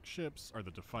organic ships are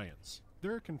the Defiance.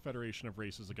 They're a confederation of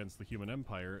races against the human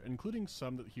empire, including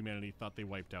some that humanity thought they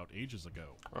wiped out ages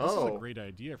ago. This is a great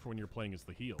idea for when you're playing as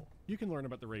the heel. You can learn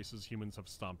about the races humans have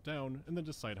stomped down, and then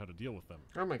decide how to deal with them.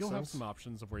 That makes You'll sense. have some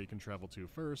options of where you can travel to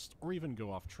first, or even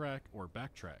go off track or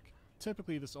backtrack.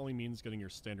 Typically, this only means getting your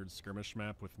standard skirmish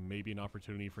map with maybe an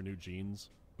opportunity for new genes,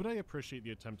 but I appreciate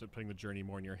the attempt at putting the journey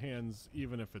more in your hands,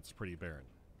 even if it's pretty barren.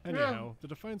 Anyhow, the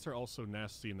Defiants are also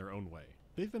nasty in their own way.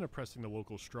 They've been oppressing the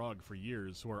local Strogg for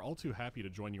years, who are all too happy to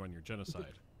join you on your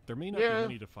genocide. There may not be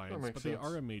many Defiants, but they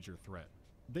are a major threat.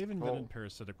 They've invented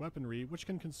parasitic weaponry, which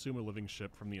can consume a living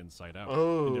ship from the inside out.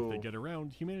 And if they get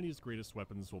around, humanity's greatest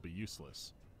weapons will be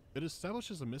useless. It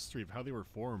establishes a mystery of how they were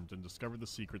formed and discovered the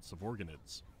secrets of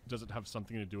organoids. Does it have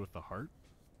something to do with the heart?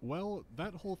 Well,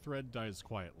 that whole thread dies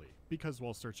quietly, because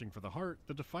while searching for the heart,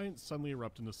 the Defiants suddenly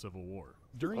erupt into civil war.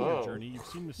 During your journey, you've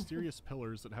seen mysterious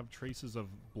pillars that have traces of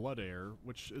blood air,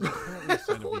 which is apparently a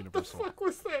sign of the universal. What the fuck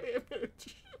was that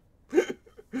image?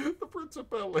 The Prince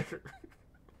of Bel-Air.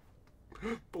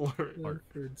 Blur.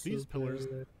 These pillars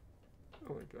oh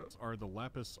my God. are the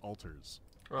Lapis altars.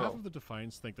 Half of the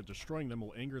Defiants think that destroying them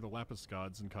will anger the Lapis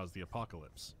gods and cause the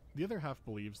apocalypse. The other half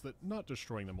believes that not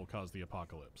destroying them will cause the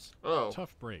apocalypse.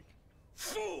 Tough break.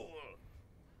 Fool!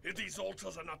 If these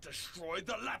altars are not destroyed,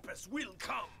 the Lapis will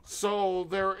come. So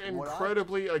they're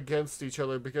incredibly against each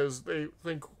other because they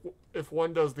think if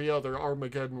one does the other,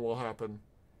 Armageddon will happen.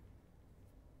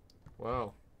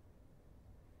 Wow.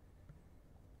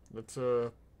 That's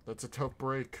a tough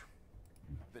break.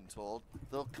 Been told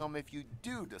they'll come if you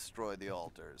do destroy the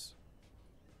altars.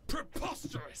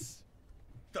 Preposterous!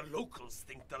 The locals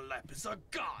think the Lapis are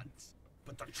gods,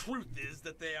 but the truth is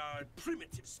that they are a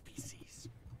primitive species.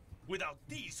 Without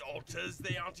these altars,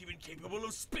 they aren't even capable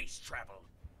of space travel.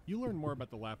 You learn more about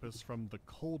the Lapis from the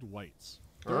Cold Whites.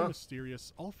 They're a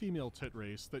mysterious, all-female tit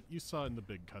race that you saw in the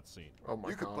big cutscene. Oh my god.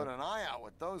 You could put an eye out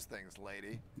with those things,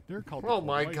 lady. They're called Oh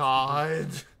my god.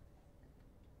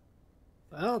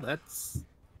 Well, that's...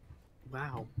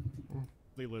 Wow.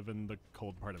 They live in the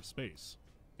cold part of space.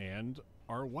 And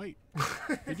are white.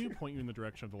 They do point you in the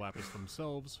direction of the Lapis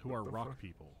themselves, who are rock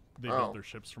people. They build their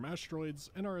ships from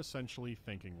asteroids and are essentially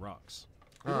thinking rocks.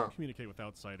 They don't communicate with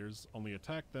outsiders, only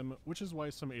attack them, which is why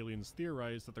some aliens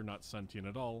theorize that they're not sentient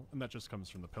at all, and that just comes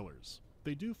from the pillars.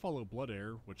 They do follow blood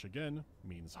air, which again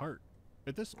means heart.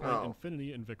 At this point,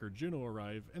 Infinity and Vicar Juno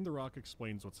arrive, and the Rock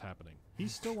explains what's happening. He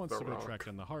still wants to go track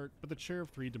down the heart, but the Chair of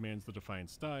Three demands the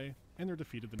Defiance die, and they're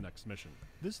defeated the next mission.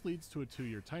 This leads to a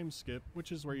 2-year time skip,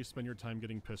 which is where you spend your time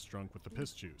getting piss drunk with the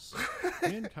piss juice.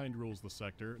 Mankind rules the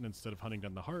sector, and instead of hunting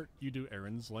down the heart, you do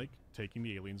errands like taking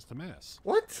the aliens to mass.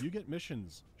 What? You get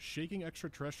missions, shaking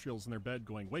extraterrestrials in their bed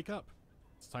going, "Wake up!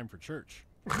 It's time for church."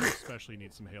 You especially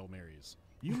need some Hail Marys.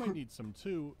 You might need some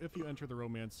too if you enter the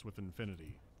romance with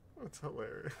Infinity. That's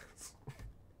hilarious.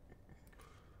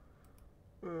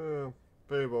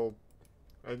 Babel,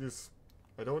 I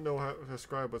don't know how to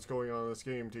describe what's going on in this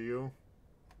game, do you?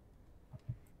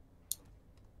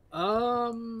 I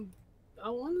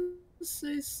want to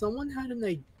say someone had an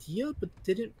idea, but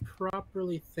didn't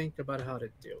properly think about how to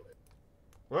do it.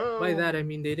 Well, by that I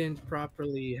mean they didn't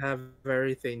properly have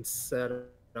everything set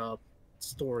up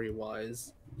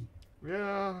story-wise.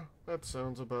 Yeah, that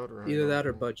sounds about right. Either that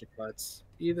or budget cuts.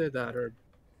 Either that or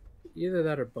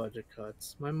budget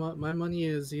cuts. My money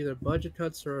is either budget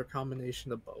cuts or a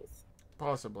combination of both.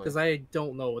 Possibly. Because I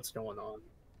don't know what's going on.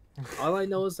 All I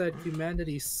know is that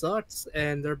humanity sucks,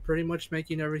 and they're pretty much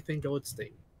making everything go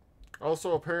extinct.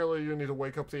 Also, apparently you need to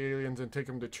wake up the aliens and take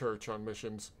them to church on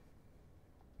missions.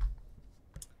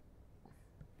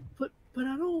 But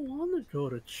I don't want to go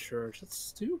to church. That's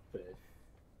stupid.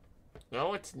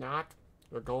 No, it's not.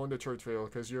 You're going to Churchville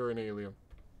because you're an alien.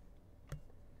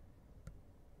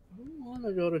 I don't want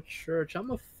to go to church.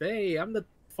 I'm a fae. I'm the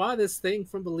farthest thing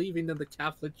from believing in the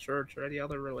Catholic Church or any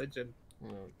other religion.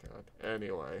 Oh, God.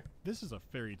 Anyway. This is a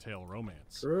fairy tale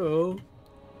romance. True.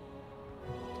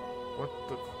 What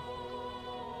the...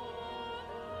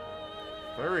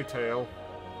 Fairy tale?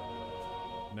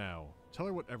 Now, tell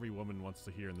her what every woman wants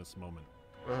to hear in this moment.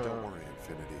 Don't worry,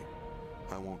 Infinity.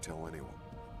 I won't tell anyone.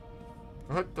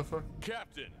 What the fuck?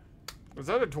 Captain! Is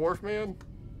that a dwarf man?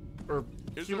 Or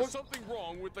is there something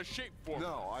wrong with the shape form?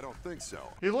 No, I don't think so.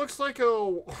 He looks like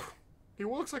a... He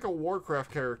looks like a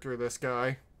Warcraft character, this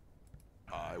guy.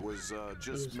 I was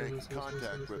just making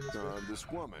contact with this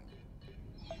woman.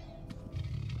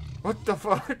 What the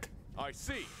fuck? I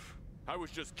see. I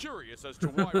was just curious as to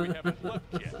why we haven't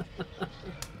left yet.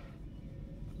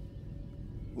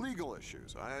 Legal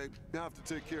issues. I have to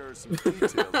take care of some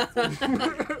details.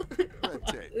 Red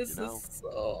tape, This you know? is so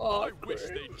awkward. I wish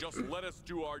they'd just let us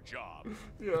do our job.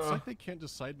 Yeah. It's like they can't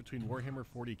decide between Warhammer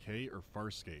 40k or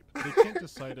Farscape. They can't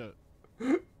decide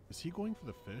Is he going for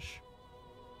the fish?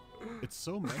 It's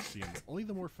so messy, and only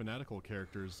the more fanatical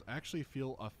characters actually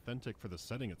feel authentic for the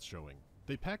setting it's showing.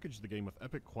 They package the game with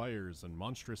epic choirs and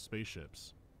monstrous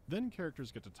spaceships. Then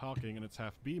characters get to talking, and it's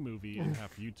half B-movie and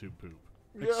half YouTube poop.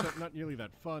 Except not nearly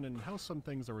that fun, and how some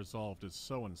things are resolved is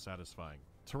so unsatisfying.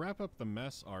 To wrap up the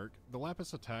mess arc, the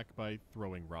Lapis attack by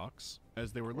throwing rocks,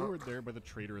 as they were lured there by the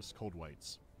traitorous Cold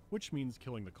Whites, which means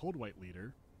killing the Cold White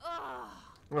leader,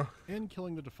 and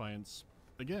killing the Defiance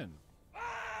again.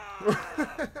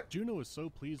 Juno is so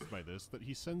pleased by this that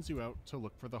he sends you out to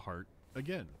look for the heart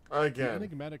again. The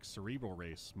enigmatic cerebral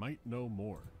race might know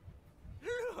more.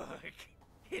 Look!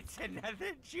 It's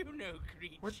another Juno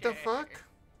creature! What the fuck?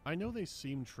 I know they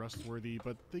seem trustworthy,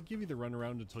 but they give you the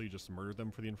runaround until you just murder them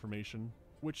for the information,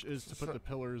 which is to put the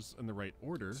pillars in the right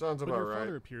order. Sounds about but your right.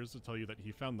 father appears to tell you that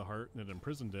he found the heart and it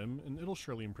imprisoned him, and it'll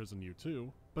surely imprison you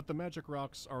too. But the magic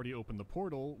rocks already opened the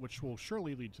portal, which will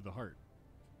surely lead to the heart.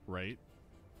 Right?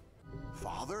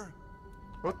 Father?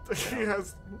 What the... He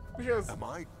has... Am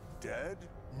I dead?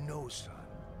 No, son.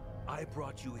 I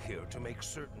brought you here to make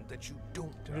certain that you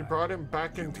don't die. He brought him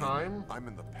back in time? I'm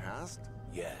in the past?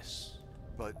 Yes.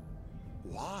 But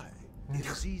why? It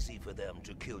is easy for them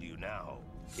to kill you now,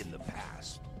 in the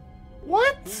past.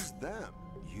 What? Who's them?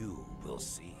 You will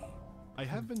see. I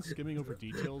have been skimming over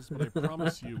details, but I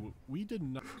promise you, we did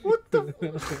not. What the?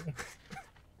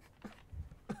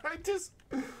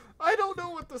 I don't know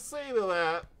what to say to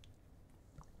that.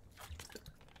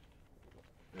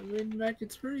 I mean, Mac,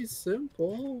 it's pretty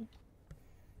simple.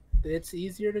 It's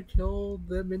easier to kill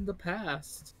them in the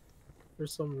past, for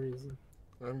some reason.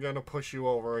 I'm gonna push you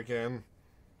over again.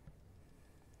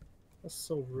 That's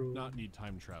so rude. Not need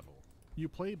time travel. You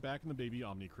play back in the baby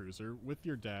Omnicruiser with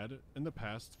your dad in the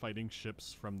past fighting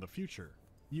ships from the future.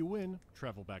 You win,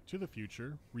 travel back to the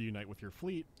future, reunite with your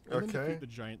fleet, and then defeat the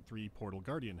giant 3 Portal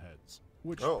Guardian heads,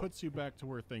 which puts you back to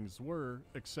where things were,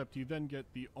 except you then get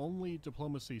the only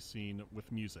diplomacy scene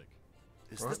with music.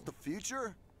 Is this the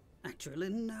future? Actually,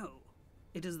 no.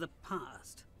 It is the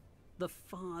past. The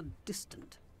far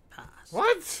distant past.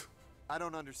 What? I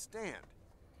don't understand.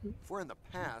 If we're in the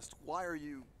past, why are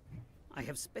you... I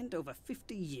have spent over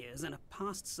 50 years in a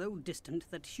past so distant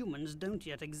that humans don't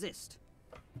yet exist.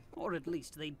 Or at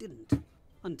least they didn't.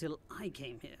 Until I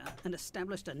came here and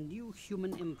established a new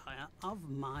human empire of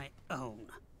my own.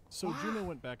 So Juno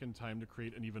went back in time to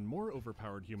create an even more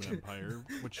overpowered human empire,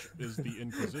 which is the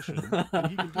Inquisition, and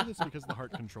he can do this because the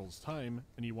heart controls time,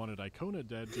 and he wanted Icona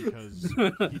dead because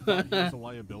he thought he was a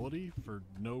liability for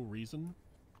no reason.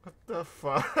 What the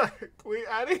fuck? We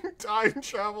adding time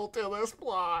travel to this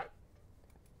plot.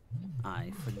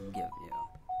 I forgive you.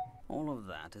 All of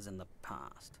that is in the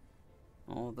past.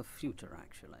 Or the future,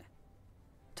 actually.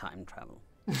 Time travel.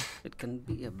 It can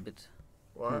be a bit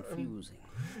confusing.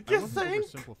 I wasn't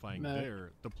oversimplifying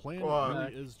there. The plan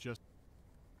really is just...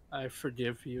 I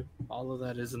forgive you. All of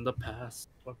that is in the past,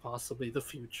 or possibly the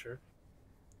future.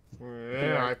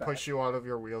 Yeah, I push you out of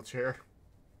your wheelchair.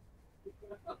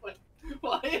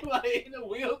 Why am I in a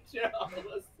wheelchair all of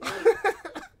a sudden?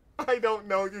 I don't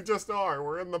know, you just are.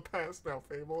 We're in the past now,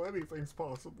 Fable. Anything's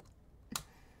possible.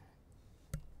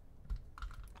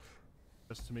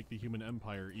 Just to make the human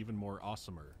empire even more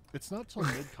awesomer. It's not till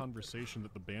mid-conversation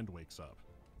that the band wakes up.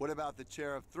 What about the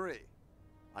Chair of 3?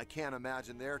 I can't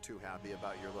imagine they're too happy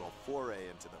about your little foray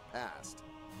into the past.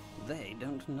 They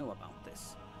don't know about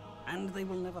this. And they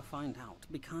will never find out,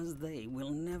 because they will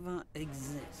never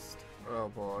exist. Oh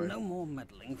boy. No more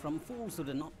meddling from fools who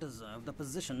do not deserve the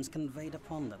positions conveyed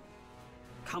upon them.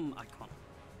 Come, Icon.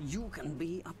 You can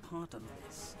be a part of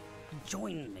this.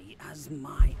 Join me as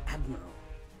my admiral.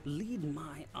 Lead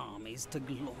my armies to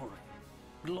glory.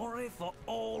 Glory for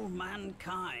all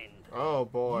mankind. Oh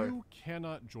boy. You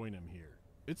cannot join him here.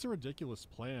 It's a ridiculous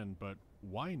plan, but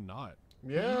why not?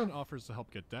 Yeah. He even offers to help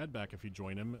get Dad back if you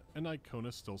join him, and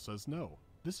Icona still says no.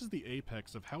 This is the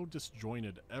apex of how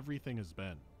disjointed everything has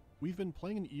been. We've been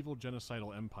playing an evil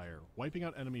genocidal empire, wiping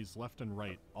out enemies left and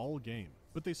right all game,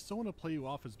 but they still want to play you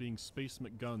off as being Space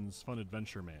McGunn's fun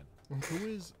adventure man, who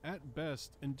is, at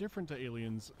best, indifferent to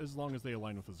aliens as long as they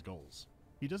align with his goals.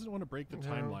 He doesn't want to break the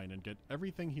timeline and get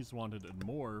everything he's wanted and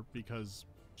more because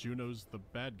Juno's the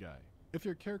bad guy. If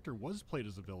your character was played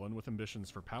as a villain with ambitions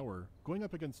for power, going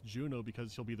up against Juno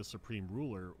because he'll be the supreme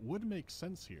ruler would make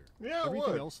sense here. Yeah,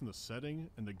 everything else in the setting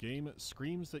and the game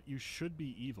screams that you should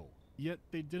be evil, yet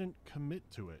they didn't commit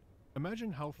to it.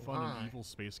 Imagine how fun an evil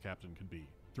space captain could be.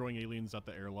 Throwing aliens at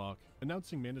the airlock,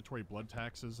 announcing mandatory blood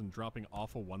taxes, and dropping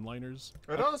awful one-liners.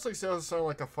 It honestly sounds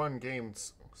like a fun game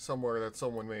somewhere that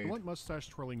someone made. I want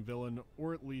mustache-twirling villain,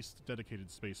 or at least dedicated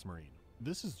space marine.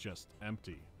 This is just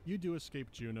empty. You do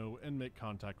escape Juno and make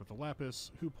contact with the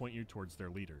Lapis, who point you towards their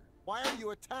leader. Why are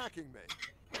you attacking me?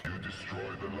 You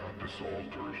destroyed the Lapis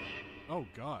altars. Oh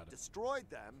god. Destroyed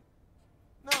them?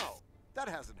 No, that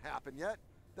hasn't happened yet.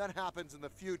 That happens in the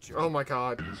future. Oh my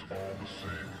god. It is all the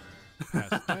same.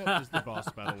 Past that is the boss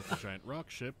battle with the giant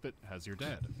rock ship that has your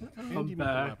dad. And you meet the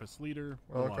Lapis leader,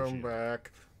 Welcome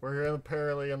back. We're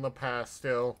apparently in the past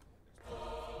still.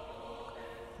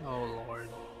 Oh lord.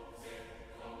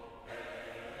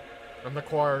 And the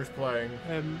choir's playing.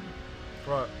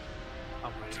 What?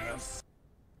 Oh my god.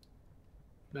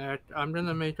 Mac, I'm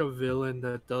gonna make a villain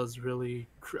that does really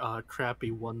crappy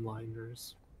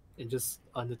one-liners. And just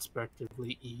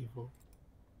unexpectedly evil.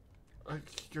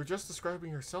 You're just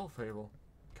describing yourself, Abel.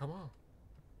 Come on.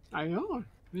 I know.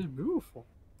 It's beautiful.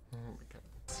 Oh my god.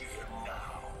 See him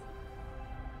now.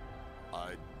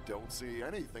 I don't see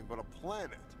anything but a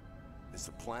planet. Is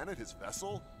the planet his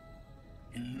vessel?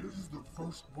 He is the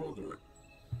first brother.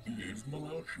 He is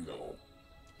Malachio.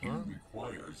 He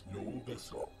requires no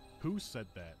vessel. Who said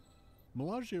that?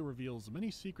 Melagio reveals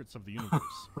many secrets of the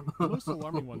universe, the most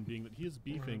alarming one being that he is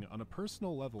beefing on a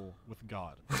personal level with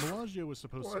God. Melagio was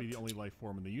supposed to be the only life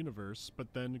form in the universe, but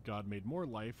then God made more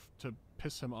life to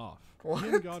piss him off. He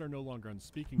and God are no longer on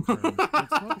speaking terms, and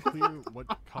it's not clear what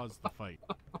caused the fight.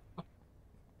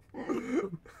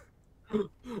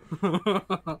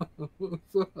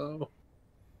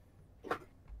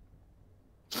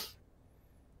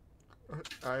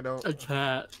 I don't. A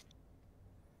cat.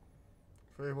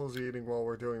 Fable's eating while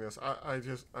we're doing this.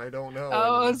 I don't know.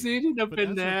 I was eating a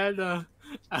banana.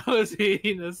 I was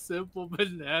eating a simple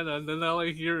banana, and then all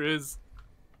I hear is,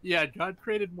 yeah, God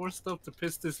created more stuff to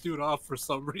piss this dude off for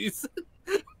some reason.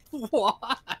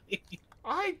 Why?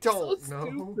 I don't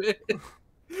know. Stupid.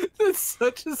 That's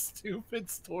such a stupid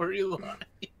storyline.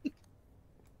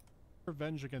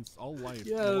 Revenge against all life.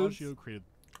 Yes. Melagio created.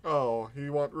 Oh, he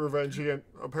wants revenge against.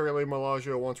 Apparently,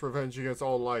 Melagio wants revenge against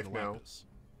all life now.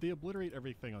 They obliterate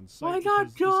everything on sight. Why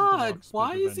not God?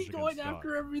 Why is he revenge going against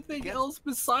after God. everything else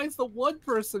besides the one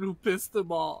person who pissed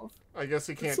him off? I guess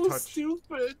he can't That's so touch.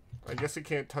 stupid. I guess he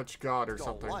can't touch God or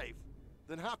something. Life?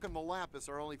 Then how come the Lapis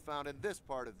are only found in this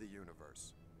part of the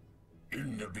universe?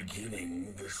 In the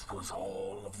beginning, this was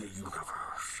all of the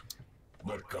universe.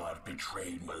 But God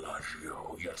betrayed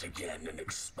Melagio yet again and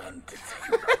expanded the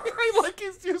universe. I like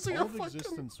he's using all a of fucking...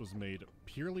 existence was made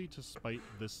purely to spite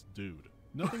this dude.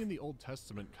 Nothing in the Old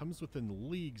Testament comes within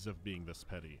leagues of being this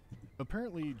petty.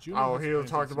 Apparently, Juno. Oh, he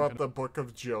talked about the Book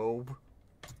of Job.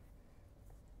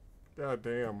 God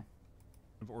damn.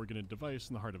 Of organed device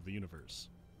in the heart of the universe.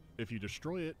 If you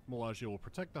destroy it, Melagio will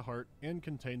protect the heart and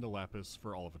contain the Lapis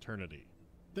for all of eternity.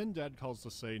 Then Dad calls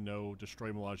to say no,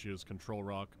 destroy Melagio's control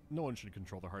rock, no one should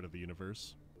control the heart of the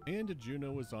universe. And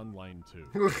Juno is online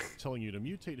too, telling you to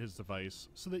mutate his device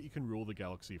so that you can rule the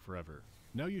galaxy forever.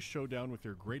 Now you show down with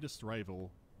your greatest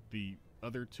rival, the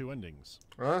other two endings.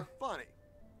 Huh? Funny.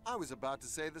 I was about to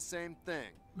say the same thing.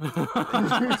 They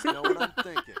just know what I'm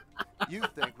thinking. You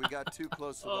think we got too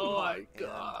close to the light,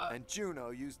 and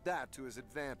Juno used that to his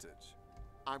advantage.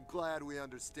 I'm glad we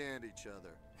understand each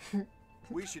other.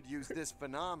 We should use this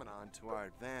phenomenon to our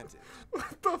advantage.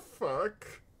 What the fuck?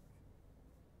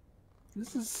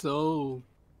 This is so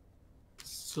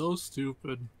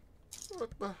stupid.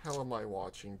 What the hell am I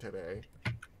watching today?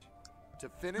 To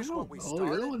finish what we Oh, started?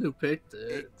 you're the one who picked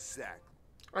it. Exactly.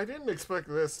 I didn't expect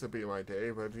this to be my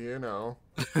day, but you know.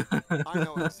 I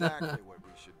know exactly what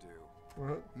we should do.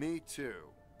 What? Me too.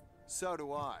 So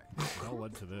do I. It all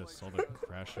led to this, all the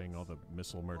crashing, all the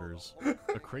missile murders.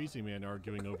 A crazy man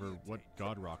arguing over what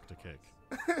god rock to kick.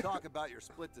 Talk about your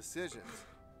split decisions.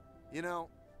 You know,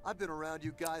 I've been around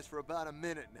you guys for about a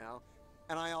minute now,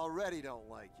 and I already don't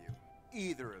like you.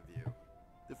 Either of you.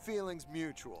 The feeling's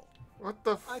mutual. What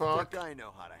the fuck? I think I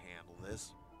know how to handle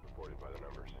this. Reported by the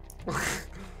numbers.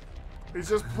 He's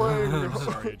just playing... I'm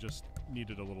sorry, I just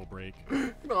needed a little break.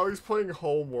 No, he's playing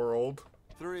Homeworld.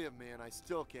 Three of me and I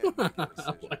still can't make a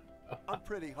decision. I'm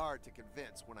pretty hard to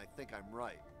convince when I think I'm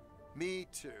right. Me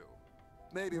too.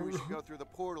 Maybe we should go through the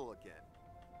portal again.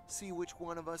 See which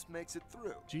one of us makes it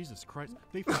through. Jesus Christ,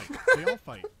 they fight. They all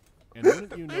fight. And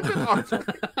wouldn't you know...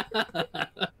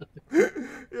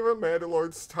 Even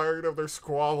Mandalore's tired of their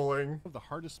squabbling. The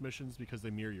hardest missions because they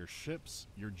mirror your ships,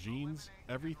 your genes,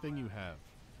 everything you have.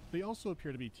 They also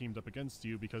appear to be teamed up against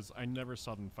you because I never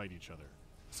saw them fight each other.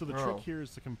 So the trick here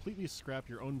is to completely scrap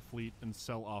your own fleet and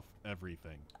sell off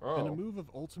everything. In a move of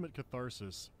ultimate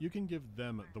catharsis, you can give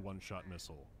them the one-shot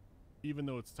missile. Even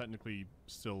though it's technically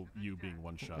still you being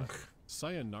one-shot.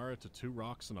 Sayonara to 2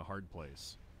 rocks in a hard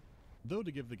place. Though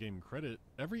to give the game credit,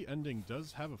 every ending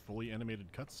does have a fully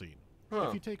animated cutscene.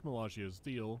 If you take Melagio's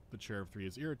deal, the Chair of 3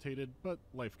 is irritated, but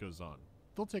life goes on.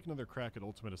 They'll take another crack at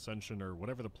Ultimate Ascension or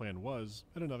whatever the plan was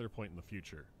at another point in the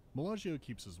future. Melagio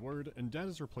keeps his word, and Dad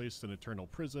is replaced in eternal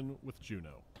prison with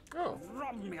Juno.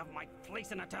 Rob me of my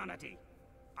place in eternity.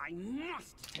 I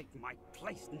must take my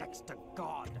place next to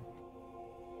God.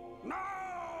 No!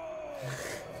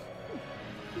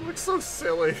 He looks so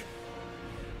silly.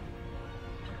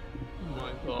 Oh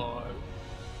my god.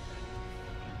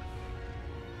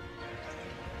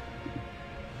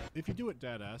 If you do what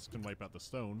Dad asked and wipe out the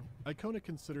stone, Icona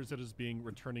considers it as being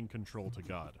returning control to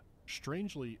God.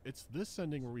 Strangely, it's this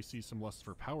ending where we see some lust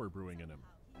for power brewing in him.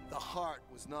 The heart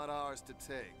was not ours to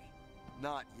take.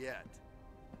 Not yet.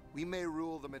 We may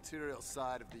rule the material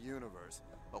side of the universe,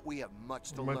 but we have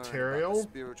much to learn about the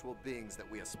spiritual beings that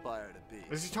we aspire to be.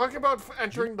 Is he talking about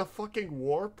entering the fucking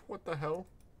warp? What the hell?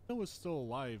 Juno is still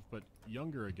alive, but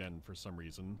younger again for some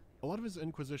reason. A lot of his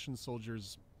Inquisition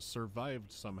soldiers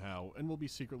survived somehow and will be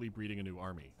secretly breeding a new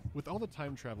army. With all the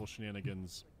time travel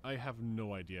shenanigans, I have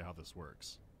no idea how this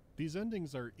works. These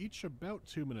endings are each about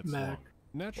 2 minutes Mac. long.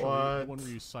 Naturally, the one where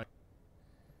you sign.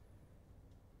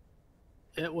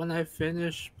 When I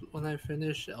finish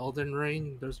Elden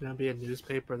Ring, there's gonna be a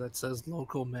newspaper that says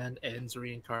local man ends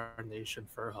reincarnation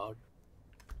for a hug.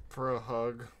 For a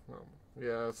hug?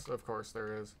 Yes, of course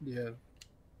there is. Yeah.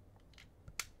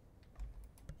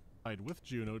 With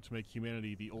Juno to make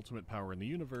humanity the ultimate power in the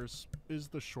universe is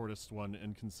the shortest one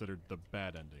and considered the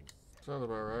bad ending. Sounds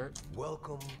about right.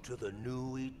 Welcome to the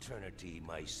new eternity,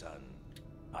 my son.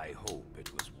 I hope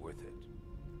it was worth it.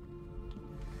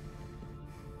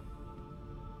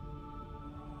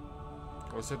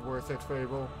 Was it worth it,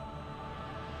 Fable?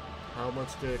 How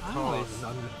much did it cost?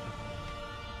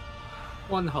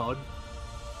 One hug.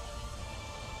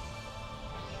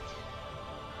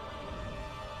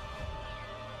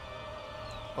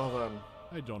 Well then.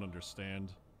 I don't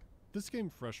understand. This game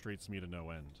frustrates me to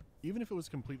no end. Even if it was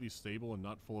completely stable and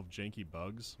not full of janky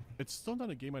bugs, it's still not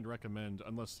a game I'd recommend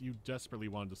unless you desperately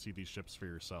wanted to see these ships for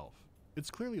yourself. It's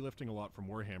clearly lifting a lot from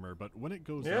Warhammer, but when it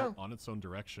goes out on its own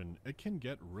direction, it can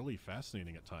get really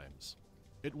fascinating at times.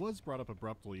 It was brought up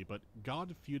abruptly, but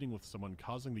God feuding with someone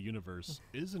causing the universe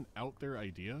is an out-there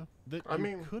idea that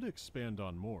you could expand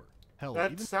on more. Hell,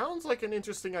 that sounds like an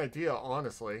interesting idea,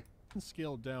 honestly.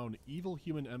 Scaled down, evil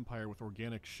human empire with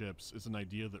organic ships is an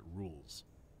idea that rules.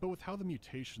 But with how the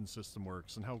mutation system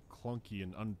works and how clunky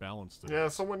and unbalanced it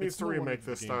is, someone needs to remake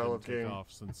this style of game. Off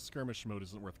since skirmish mode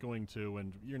isn't worth going to,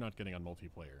 and you're not getting on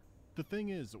multiplayer. The thing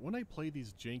is, when I play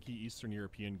these janky Eastern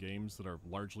European games that are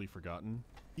largely forgotten,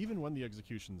 even when the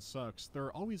execution sucks, there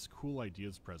are always cool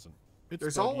ideas present.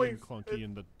 It's always clunky,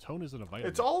 and the tone isn't a vitamin.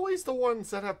 It's always the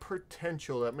ones that have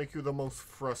potential that make you the most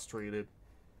frustrated.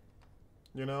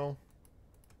 You know?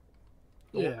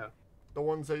 Yeah. The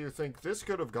ones that you think, this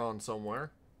could have gone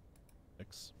somewhere.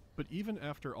 But even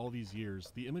after all these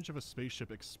years, the image of a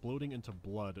spaceship exploding into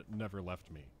blood never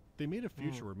left me. They made a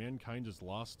future where mankind is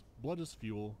lost, blood is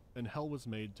fuel, and hell was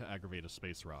made to aggravate a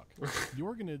space rock. The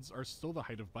Organids are still the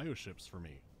height of bioships for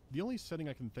me. The only setting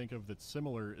I can think of that's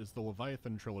similar is the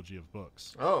Leviathan trilogy of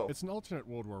books. Oh. It's an alternate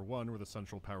World War I where the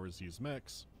Central Powers use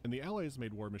mechs, and the Allies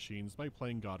made war machines by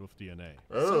playing God with DNA.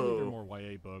 Sadly, they're more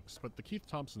YA books, but the Keith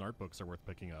Thompson art books are worth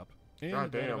picking up.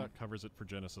 And Dynavac covers it for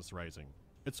Genesis Rising.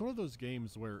 It's one of those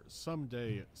games where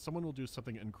someday someone will do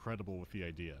something incredible with the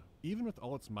idea. Even with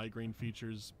all its migraine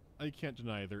features, I can't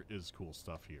deny there is cool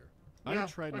stuff here. I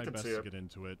tried my best to get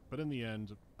into it, but in the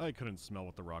end, I couldn't smell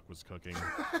what the rock was cooking.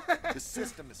 The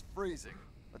system is freezing.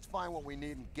 Let's find what we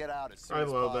need and get out as soon as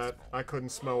possible. I love that. I couldn't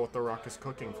smell what the rock is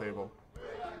cooking, Fable.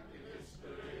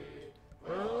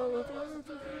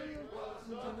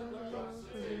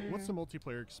 What's a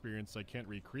multiplayer experience I can't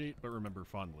recreate but remember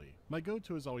fondly? My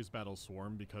go-to is always Battle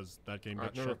Swarm because that game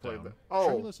got shut down.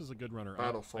 Tremulous is a good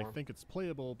runner-up. I think it's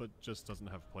playable but just doesn't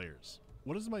have players.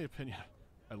 What is my opinion?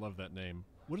 I love that name.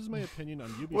 What is my opinion on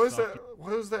Ubisoft?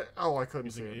 What is that? Oh, I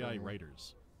couldn't see it. AI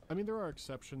writers. I mean, there are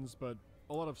exceptions, but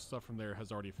a lot of stuff from there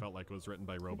has already felt like it was written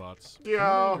by robots. Yeah.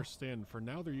 I understand. For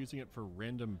now, they're using it for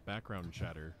random background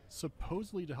chatter,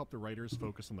 supposedly to help the writers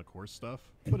focus on the core stuff.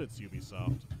 But it's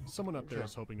Ubisoft. Someone up there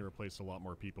is hoping to replace a lot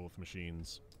more people with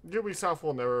machines. Ubisoft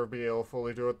will never be able to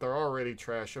fully do it. They're already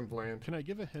trash and bland. Can I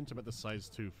give a hint about the size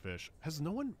 2 fish? Has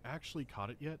no one actually caught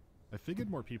it yet? I figured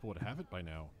more people would have it by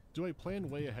now. Do I plan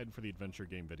way ahead for the adventure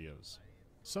game videos?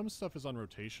 Some stuff is on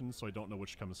rotation, so I don't know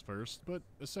which comes first, but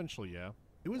essentially, yeah.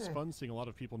 It was fun seeing a lot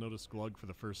of people notice Glug for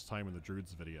the first time in the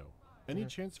Druids video. Any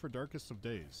chance for Darkest of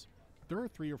Days? There are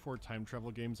 3 or 4 time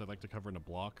travel games I'd like to cover in a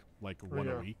block, like one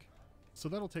a week. So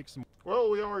that'll take some... Well,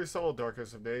 we already saw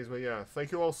Darkest of Days, but yeah,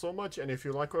 thank you all so much, and if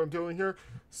you like what I'm doing here,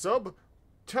 sub,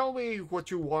 tell me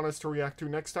what you want us to react to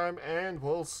next time, and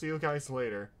we'll see you guys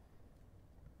later.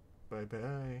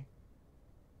 Bye-bye.